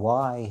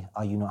 why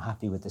are you not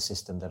happy with the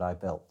system that I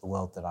built, the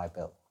world that I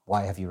built?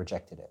 Why have you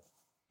rejected it?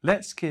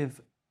 Let's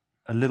give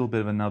a little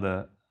bit of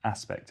another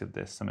aspect of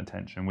this some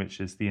attention, which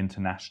is the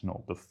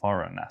international, the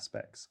foreign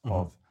aspects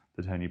of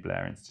the Tony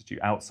Blair Institute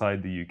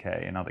outside the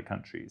UK and other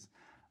countries.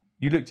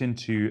 You looked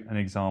into an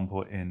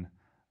example in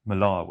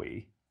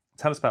Malawi.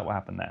 Tell us about what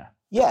happened there.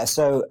 Yeah,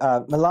 so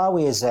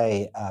Malawi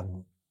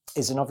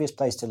is an obvious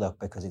place to look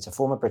because it's a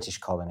former British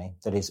colony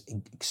that is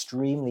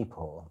extremely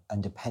poor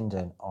and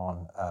dependent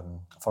on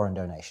foreign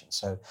donations.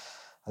 So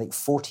I think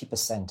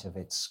 40% of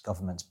its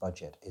government's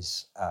budget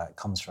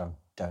comes from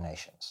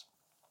donations.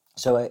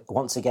 So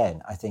once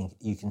again, I think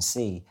you can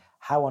see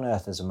how on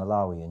earth as a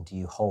Malawian do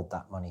you hold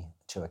that money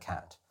to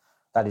account?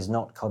 That is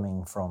not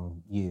coming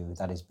from you,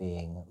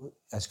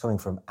 that's coming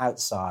from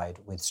outside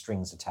with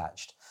strings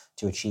attached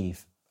to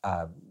achieve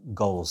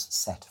goals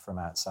set from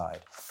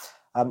outside.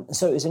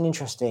 So it was an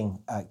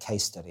interesting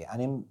case study.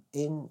 And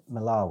in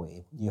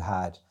Malawi, you've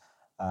had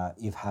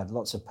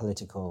lots of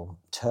political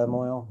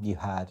turmoil. You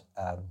had,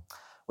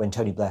 when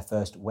Tony Blair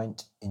first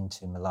went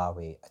into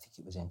Malawi, I think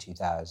it was in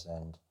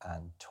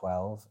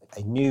 2012,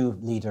 a new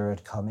leader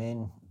had come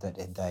in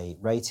that they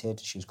rated.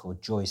 She was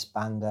called Joyce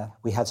Banda.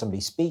 We had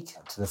somebody speak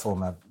to the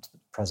former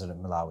president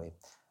of Malawi.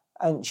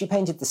 And she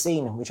painted the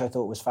scene, which I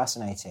thought was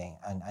fascinating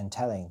and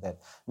telling, that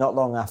not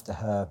long after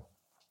her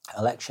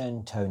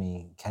election,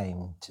 Tony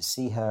came to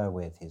see her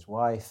with his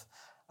wife,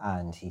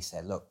 and he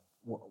said, look,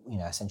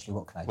 essentially,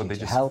 what can I do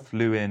to help?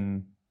 Flew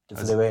in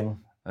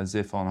as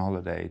if on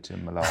holiday to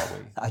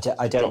Malawi. I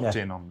don't know. Dropped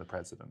in on the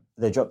president.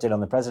 They dropped in on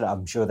the president.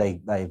 I'm sure they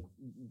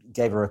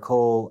gave her a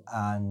call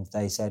and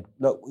they said,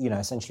 look,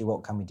 essentially,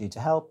 what can we do to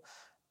help?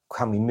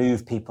 Can we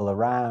move people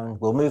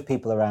around? We'll move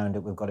people around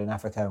that we've got in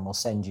Africa, and we'll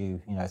send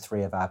you,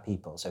 3 of our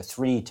people. So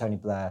 3 Tony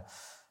Blair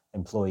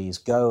employees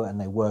go and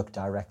they work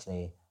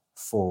directly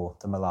for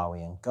the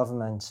Malawian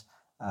government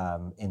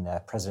in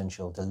their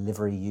presidential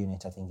delivery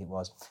unit, I think it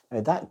was.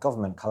 That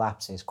government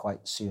collapses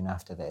quite soon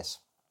after this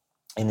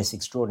in this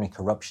extraordinary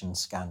corruption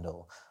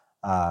scandal,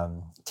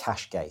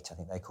 Cashgate, I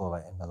think they call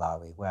it in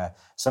Malawi, where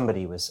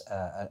somebody was,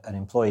 an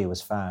employee was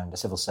found, a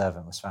civil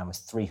servant was found with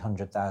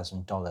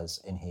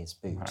 $300,000 in his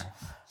boot.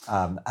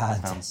 Right.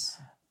 Sounds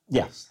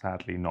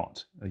sadly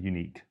not a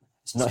unique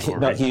story.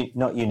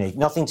 Not unique.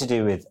 Nothing to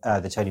do with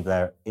the Tony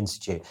Blair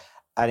Institute.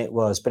 And it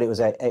was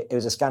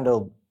a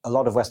scandal. A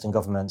lot of Western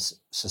governments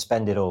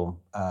suspended all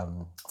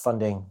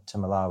funding to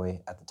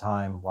Malawi at the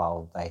time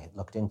while they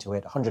looked into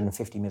it.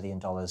 $150 million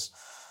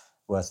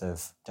worth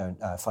of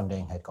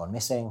funding had gone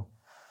missing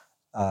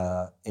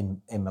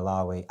in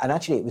Malawi. And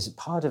actually it was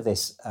part of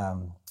this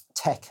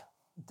tech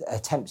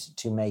attempt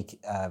to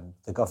make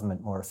the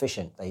government more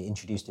efficient. They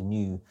introduced a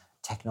new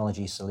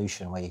technology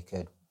solution where you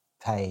could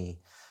pay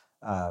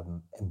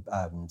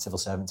civil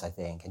servants, I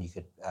think, and you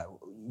could,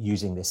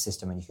 using this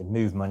system, and you could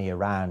move money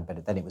around,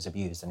 but then it was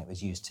abused and it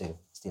was used to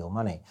steal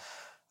money.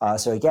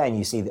 So again,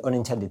 you see the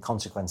unintended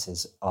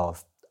consequences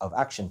of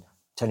action.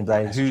 Tony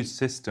Blair... Whose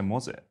system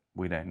was it?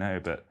 We don't know,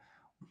 but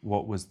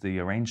what was the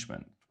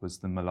arrangement? Was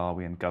the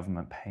Malawian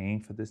government paying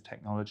for this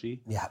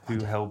technology? Yeah.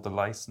 Who held the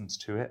license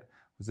to it?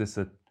 Was this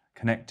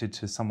connected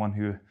to someone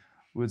who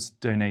was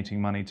donating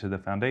money to the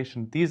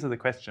foundation? These are the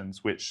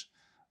questions which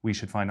we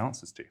should find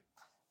answers to.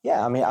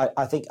 Yeah, I mean,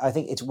 I think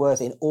it's worth,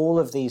 in all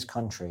of these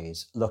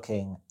countries,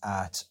 looking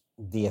at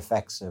the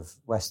effects of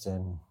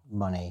Western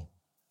money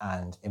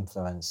and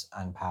influence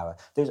and power.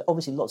 There's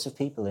obviously lots of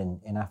people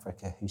in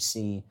Africa who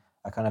see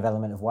a kind of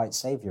element of white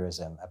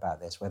saviorism about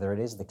this, whether it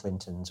is the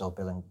Clintons or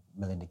Bill and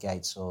Melinda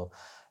Gates or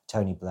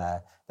Tony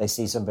Blair. They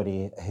see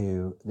somebody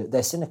who,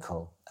 they're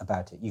cynical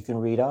about it. You can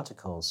read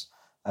articles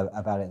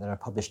about it that are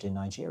published in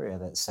Nigeria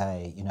that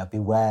say,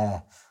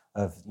 beware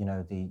of,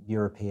 the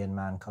European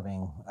man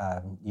coming,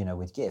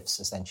 with gifts,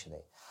 essentially.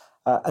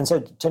 And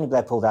so Tony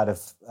Blair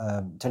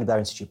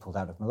Institute pulled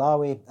out of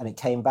Malawi, and it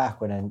came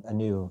back when a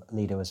new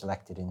leader was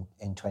elected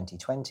in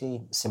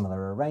 2020.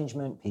 Similar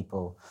arrangement.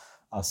 People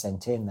are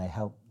sent in, they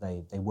help,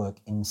 they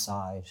work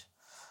inside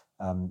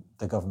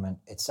the government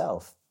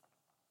itself.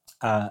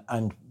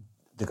 And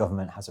the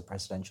government has a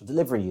presidential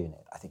delivery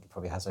unit. I think it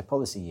probably has a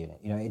policy unit.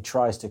 It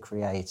tries to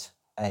create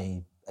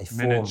a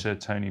miniature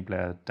Tony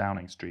Blair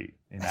Downing Street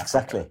in Africa.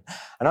 Exactly.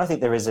 And I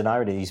think there is an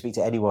irony. You speak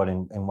to anyone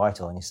in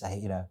Whitehall and you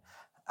say,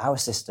 our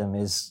system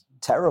is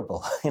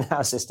terrible.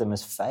 Our system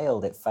has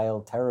failed. It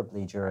failed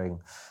terribly during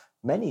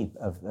many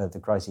of the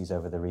crises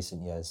over the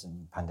recent years,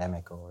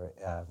 pandemic or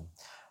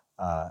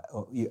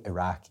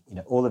Iraq,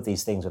 all of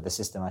these things where the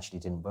system actually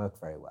didn't work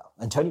very well.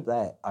 And Tony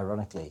Blair,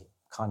 ironically,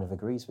 kind of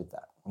agrees with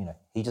that.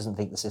 He doesn't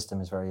think the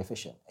system is very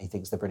efficient. He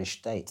thinks the British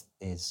state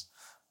is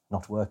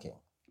not working.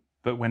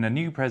 But when a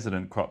new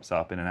president crops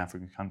up in an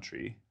African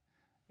country,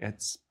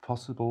 it's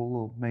possible,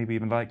 or maybe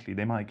even likely,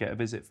 they might get a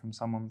visit from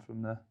someone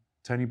from the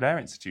Tony Blair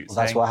Institute. Well,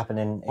 that's what happened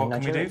in Nigeria.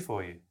 What can we do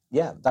for you?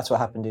 Yeah, that's what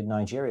happened in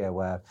Nigeria,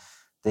 where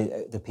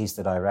the piece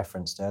that I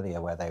referenced earlier,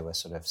 where they were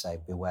sort of say,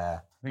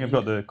 beware. I think I've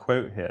got the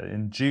quote here.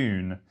 In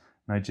June,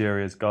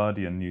 Nigeria's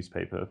Guardian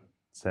newspaper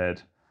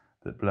said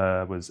that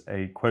Blair was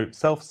a, quote,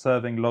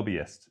 self-serving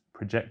lobbyist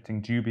projecting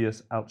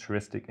dubious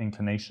altruistic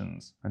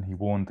inclinations, and he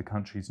warned the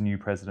country's new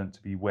president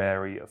to be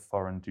wary of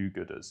foreign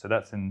do-gooders. So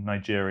that's in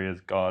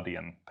Nigeria's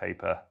Guardian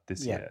paper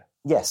this year.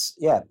 Yes,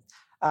 yeah.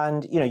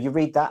 And, you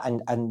read that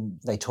and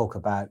they talk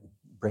about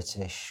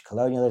British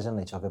colonialism,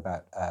 they talk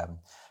about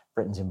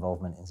Britain's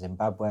involvement in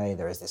Zimbabwe.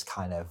 There is this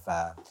kind of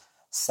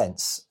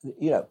sense,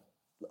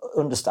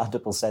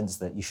 understandable sense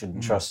that you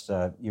shouldn't trust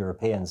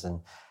Europeans. And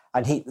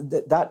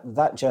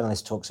that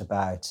journalist talks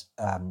about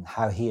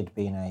how he had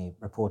been a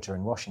reporter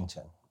in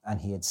Washington, and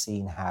he had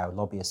seen how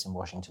lobbyists in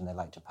Washington, they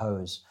like to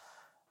pose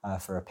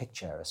for a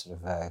picture, a sort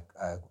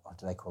of what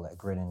do they call it,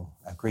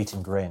 a greet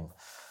and grin.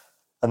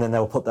 And then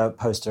they'll put that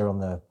poster on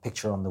the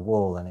picture on the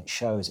wall, and it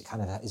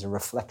kind of is a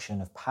reflection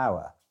of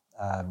power.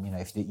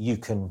 If you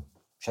can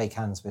shake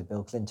hands with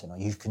Bill Clinton, or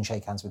you can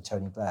shake hands with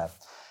Tony Blair.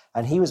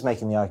 And he was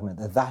making the argument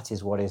that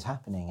is what is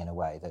happening in a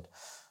way, that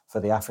for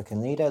the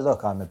African leader,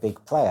 look, I'm a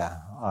big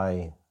player.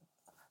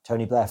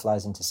 Tony Blair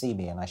flies in to see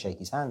me and I shake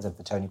his hands. And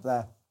for Tony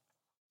Blair,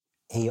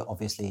 he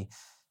obviously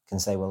can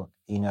say, well,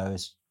 he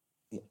knows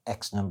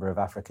X number of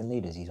African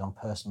leaders. He's on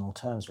personal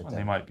terms with them.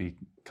 They might be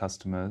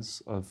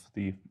customers of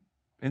the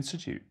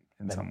Institute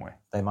in some way.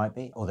 They might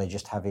be, or they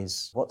just have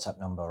his WhatsApp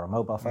number or a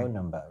mobile phone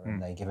number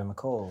and they give him a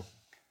call.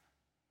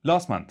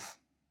 Last month,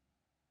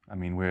 I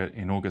mean, we're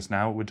in August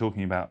now. We're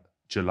talking about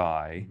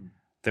July.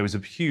 There was a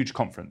huge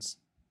conference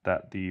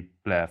that the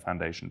Blair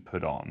Foundation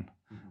put on.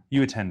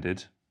 You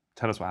attended.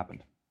 Tell us what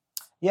happened.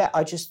 Yeah,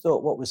 I just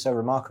thought what was so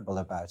remarkable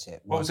about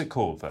it. What was it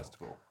called, first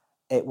of all?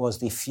 It was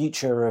the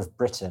Future of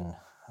Britain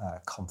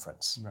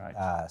conference.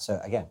 Right. So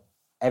again,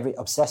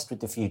 obsessed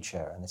with the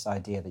future and this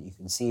idea that you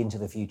can see into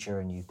the future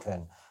and you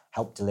can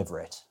help deliver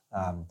it.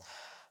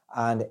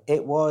 And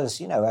it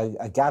was,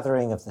 a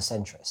gathering of the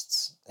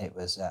centrists. It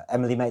was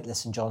Emily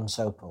Maitlis and John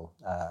Sopel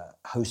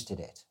hosted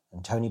it,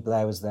 and Tony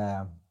Blair was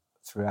there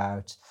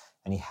throughout,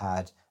 and he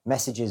had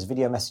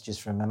video messages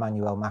from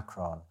Emmanuel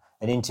Macron,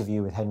 an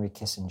interview with Henry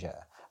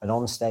Kissinger, an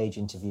on-stage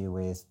interview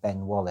with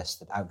Ben Wallace,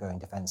 the outgoing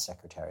defense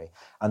secretary.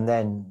 And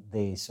then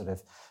the sort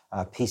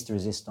of piece de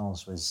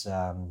resistance was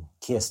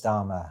Keir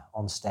Starmer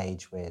on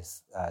stage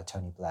with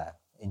Tony Blair,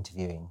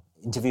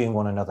 interviewing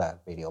one another,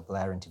 really, or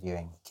Blair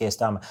interviewing Keir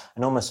Starmer,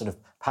 and almost sort of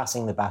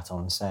passing the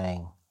baton,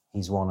 saying,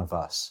 he's one of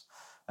us.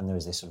 And there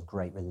was this sort of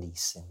great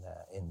release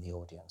in the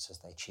audience as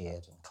they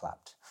cheered and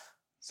clapped.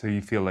 So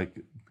you feel like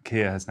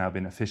Keir has now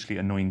been officially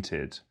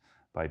anointed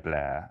by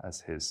Blair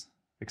as his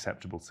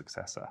acceptable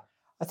successor?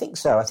 I think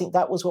so. I think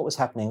that was what was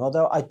happening,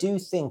 although I do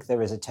think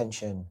there is a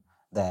tension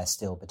there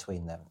still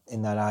between them,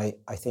 in that I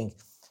think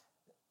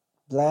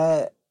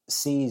Blair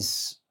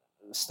sees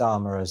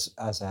Starmer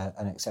as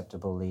an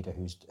acceptable leader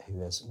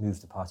who has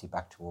moved the party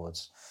back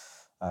towards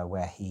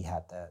where he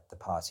had the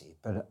party.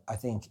 But I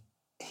think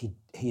he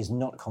is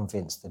not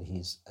convinced that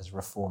he's as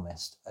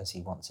reformist as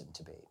he wants him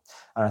to be.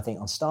 And I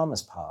think on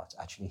Starmer's part,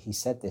 actually, he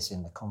said this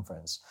in the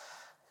conference,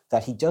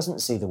 that he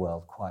doesn't see the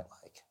world quite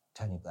like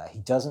Tony Blair. He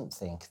doesn't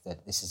think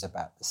that this is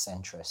about the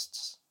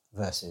centrists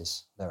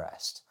versus the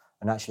rest.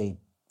 And actually,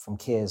 from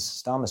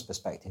Starmer's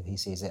perspective, he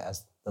sees it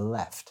as the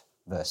left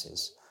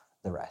versus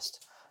the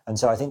rest. And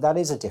so I think that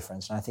is a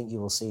difference, and I think you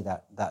will see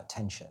that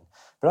tension.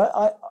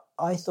 But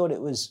I thought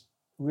it was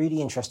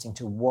really interesting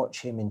to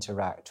watch him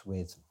interact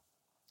with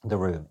the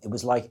room. It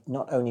was like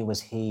not only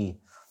was he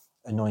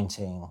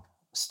anointing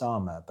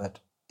Starmer, but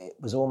it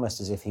was almost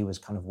as if he was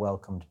kind of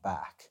welcomed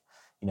back.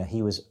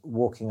 He was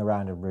walking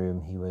around a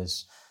room, he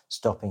was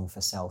stopping for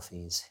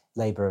selfies.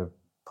 Labour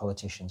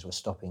politicians were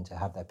stopping to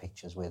have their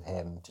pictures with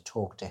him, to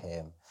talk to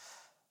him.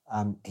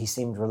 He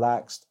seemed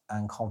relaxed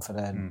and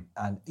confident,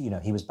 and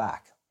he was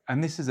back.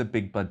 And this is a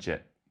big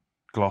budget,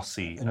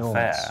 glossy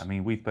affair. I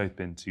mean, we've both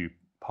been to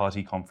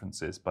party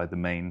conferences by the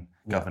main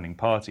governing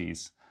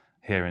parties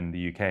here in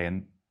the UK,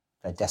 and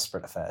they're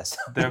desperate affairs.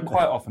 They're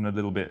quite often a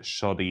little bit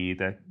shoddy.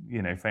 They're,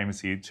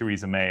 famously,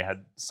 Theresa May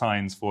had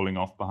signs falling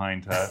off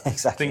behind her.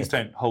 Exactly. Things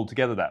don't hold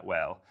together that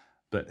well.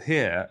 But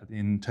here,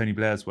 in Tony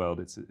Blair's world,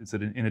 it's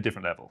in a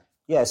different level.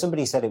 Yeah,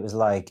 somebody said it was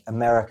like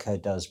America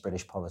does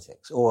British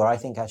politics, or I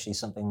think actually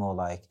something more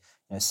like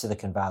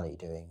Silicon Valley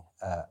doing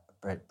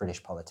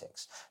British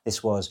politics.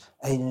 This was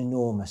an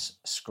enormous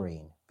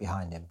screen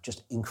behind him,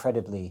 just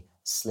incredibly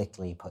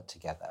slickly put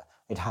together.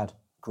 It had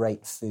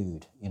great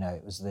food,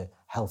 it was the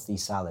healthy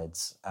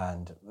salads,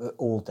 and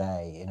all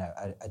day,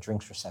 a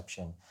drinks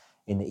reception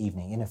in the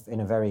evening in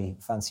a very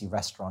fancy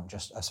restaurant,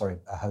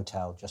 a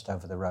hotel just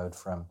over the road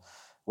from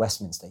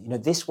Westminster.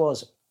 This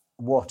was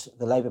what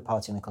the Labour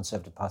Party and the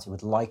Conservative Party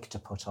would like to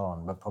put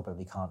on, but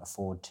probably can't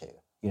afford to.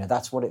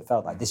 That's what it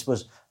felt like. This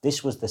was the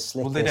slickest.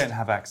 Well, they don't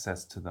have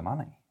access to the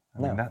money. I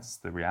No. mean, that's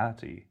the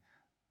reality.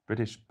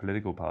 British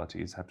political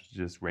parties have to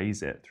just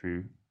raise it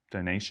through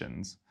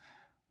donations,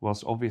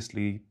 whilst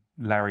obviously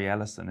Larry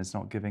Ellison is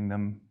not giving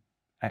them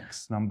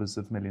X numbers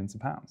of millions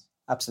of pounds.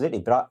 Absolutely.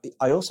 But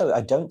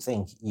I don't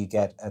think you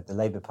get at the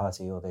Labour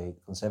Party or the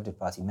Conservative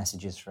Party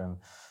messages from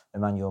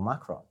Emmanuel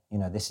Macron.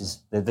 This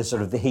is the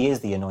sort of, he is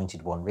the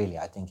anointed one, really.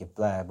 I think if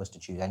Blair was to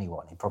choose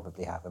anyone, he'd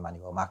probably have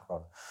Emmanuel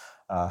Macron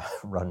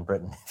run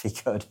Britain if he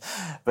could.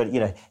 But,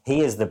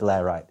 he is the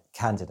Blairite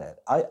candidate.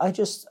 I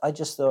just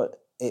thought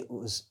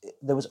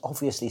there was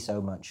obviously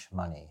so much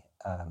money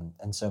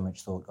and so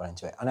much thought got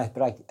into it.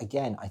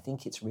 Again, I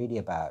think it's really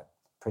about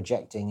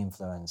projecting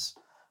influence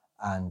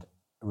and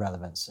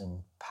relevance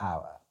and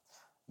power.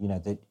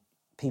 That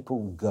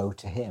people go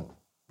to him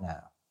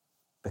now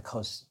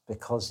because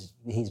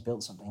he's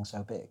built something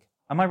so big.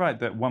 Am I right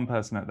that one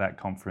person at that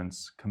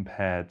conference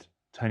compared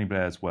Tony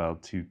Blair's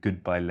world to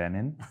Goodbye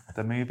Lenin,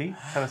 the movie?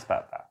 Tell us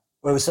about that.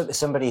 Well, it was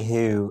somebody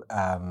who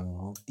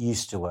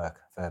used to work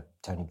for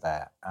Tony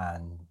Blair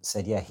and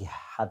said, he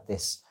had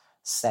this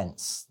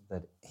sense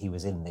that he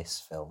was in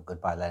this film,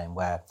 Goodbye Lenin,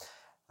 where,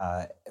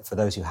 for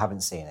those who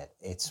haven't seen it,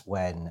 it's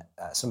when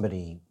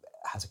somebody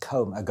has a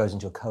coma, goes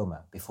into a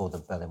coma before the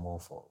Berlin Wall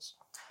falls,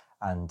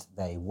 and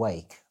they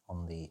wake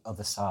on the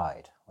other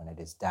side when it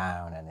is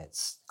down and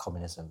its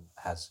communism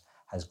has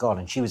gone.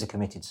 And she was a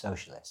committed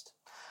socialist.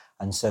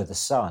 And so the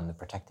son, the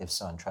protective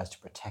son, tries to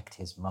protect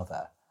his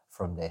mother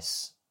from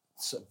this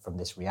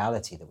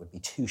reality that would be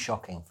too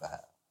shocking for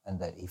her, and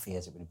that he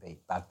fears it would be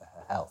bad for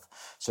her health.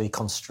 So he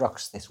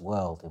constructs this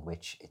world in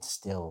which it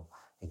still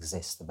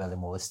exists. The Berlin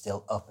Wall is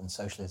still up and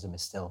socialism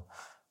is still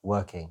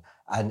working.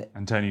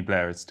 And Tony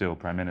Blair is still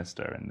Prime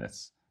Minister in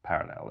this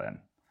parallel then.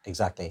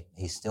 Exactly.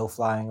 He's still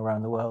flying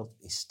around the world.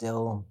 He's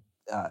still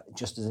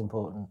just as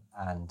important.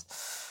 And,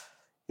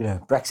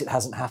 Brexit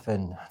hasn't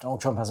happened. Donald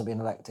Trump hasn't been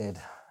elected.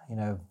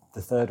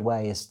 The third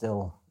way is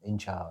still in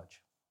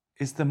charge.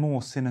 Is the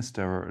more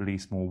sinister, or at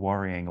least more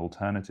worrying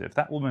alternative,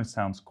 that almost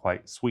sounds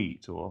quite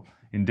sweet or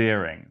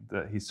endearing,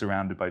 that he's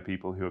surrounded by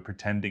people who are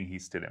pretending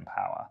he's still in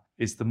power.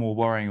 Is the more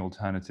worrying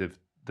alternative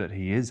that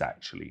he is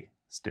actually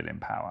still in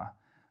power?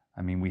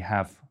 I mean, we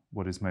have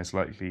what is most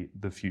likely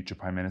the future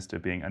Prime Minister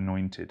being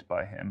anointed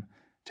by him,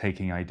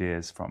 taking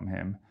ideas from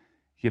him.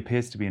 He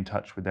appears to be in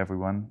touch with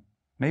everyone.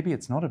 Maybe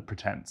it's not a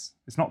pretense.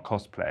 It's not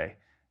cosplay.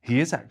 He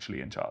is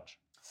actually in charge.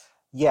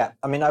 Yeah,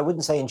 I mean, I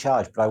wouldn't say in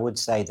charge, but I would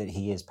say that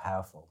he is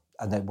powerful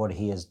and that what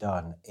he has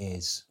done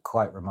is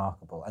quite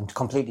remarkable and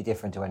completely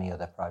different to any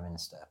other Prime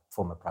Minister,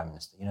 former Prime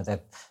Minister.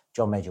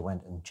 John Major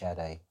went and chaired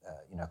a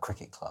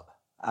cricket club.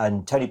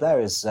 And Tony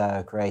Blair has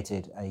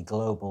created a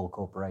global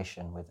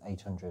corporation with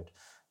 800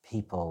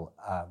 people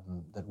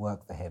that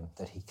work for him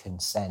that he can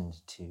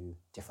send to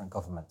different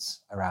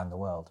governments around the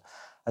world.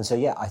 And so,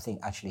 yeah, I think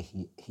actually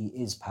he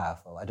is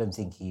powerful. I don't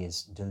think he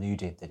is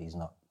deluded that he's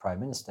not Prime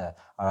Minister,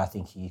 or I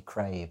think he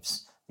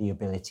craves the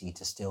ability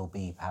to still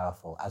be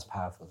powerful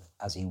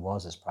as he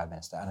was as Prime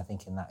Minister. And I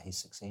think in that he's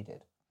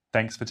succeeded.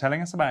 Thanks for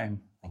telling us about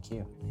him. Thank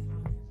you.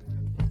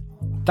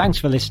 Thanks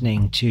for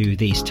listening to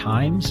These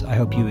Times. I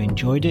hope you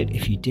enjoyed it.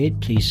 If you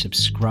did, please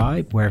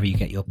subscribe wherever you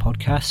get your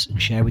podcasts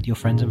and share with your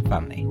friends and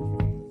family.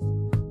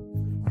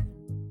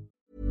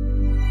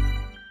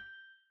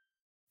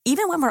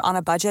 Even when we're on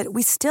a budget,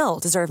 we still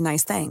deserve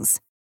nice things.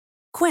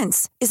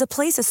 Quince is a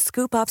place to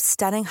scoop up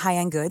stunning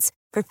high-end goods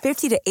for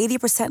 50 to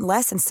 80%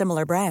 less than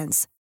similar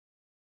brands.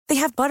 They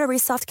have buttery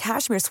soft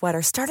cashmere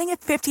sweaters starting at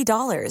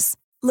 $50,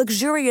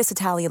 luxurious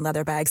Italian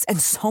leather bags,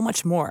 and so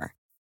much more.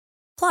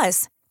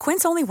 Plus,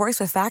 Quince only works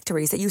with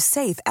factories that use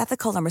safe,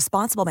 ethical, and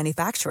responsible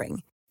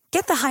manufacturing.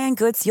 Get the high-end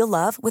goods you'll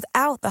love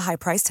without the high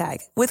price tag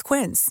with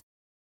Quince.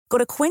 Go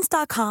to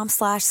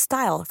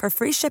quince.com/style for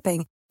free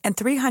shipping and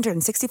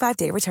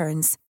 365-day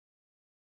returns.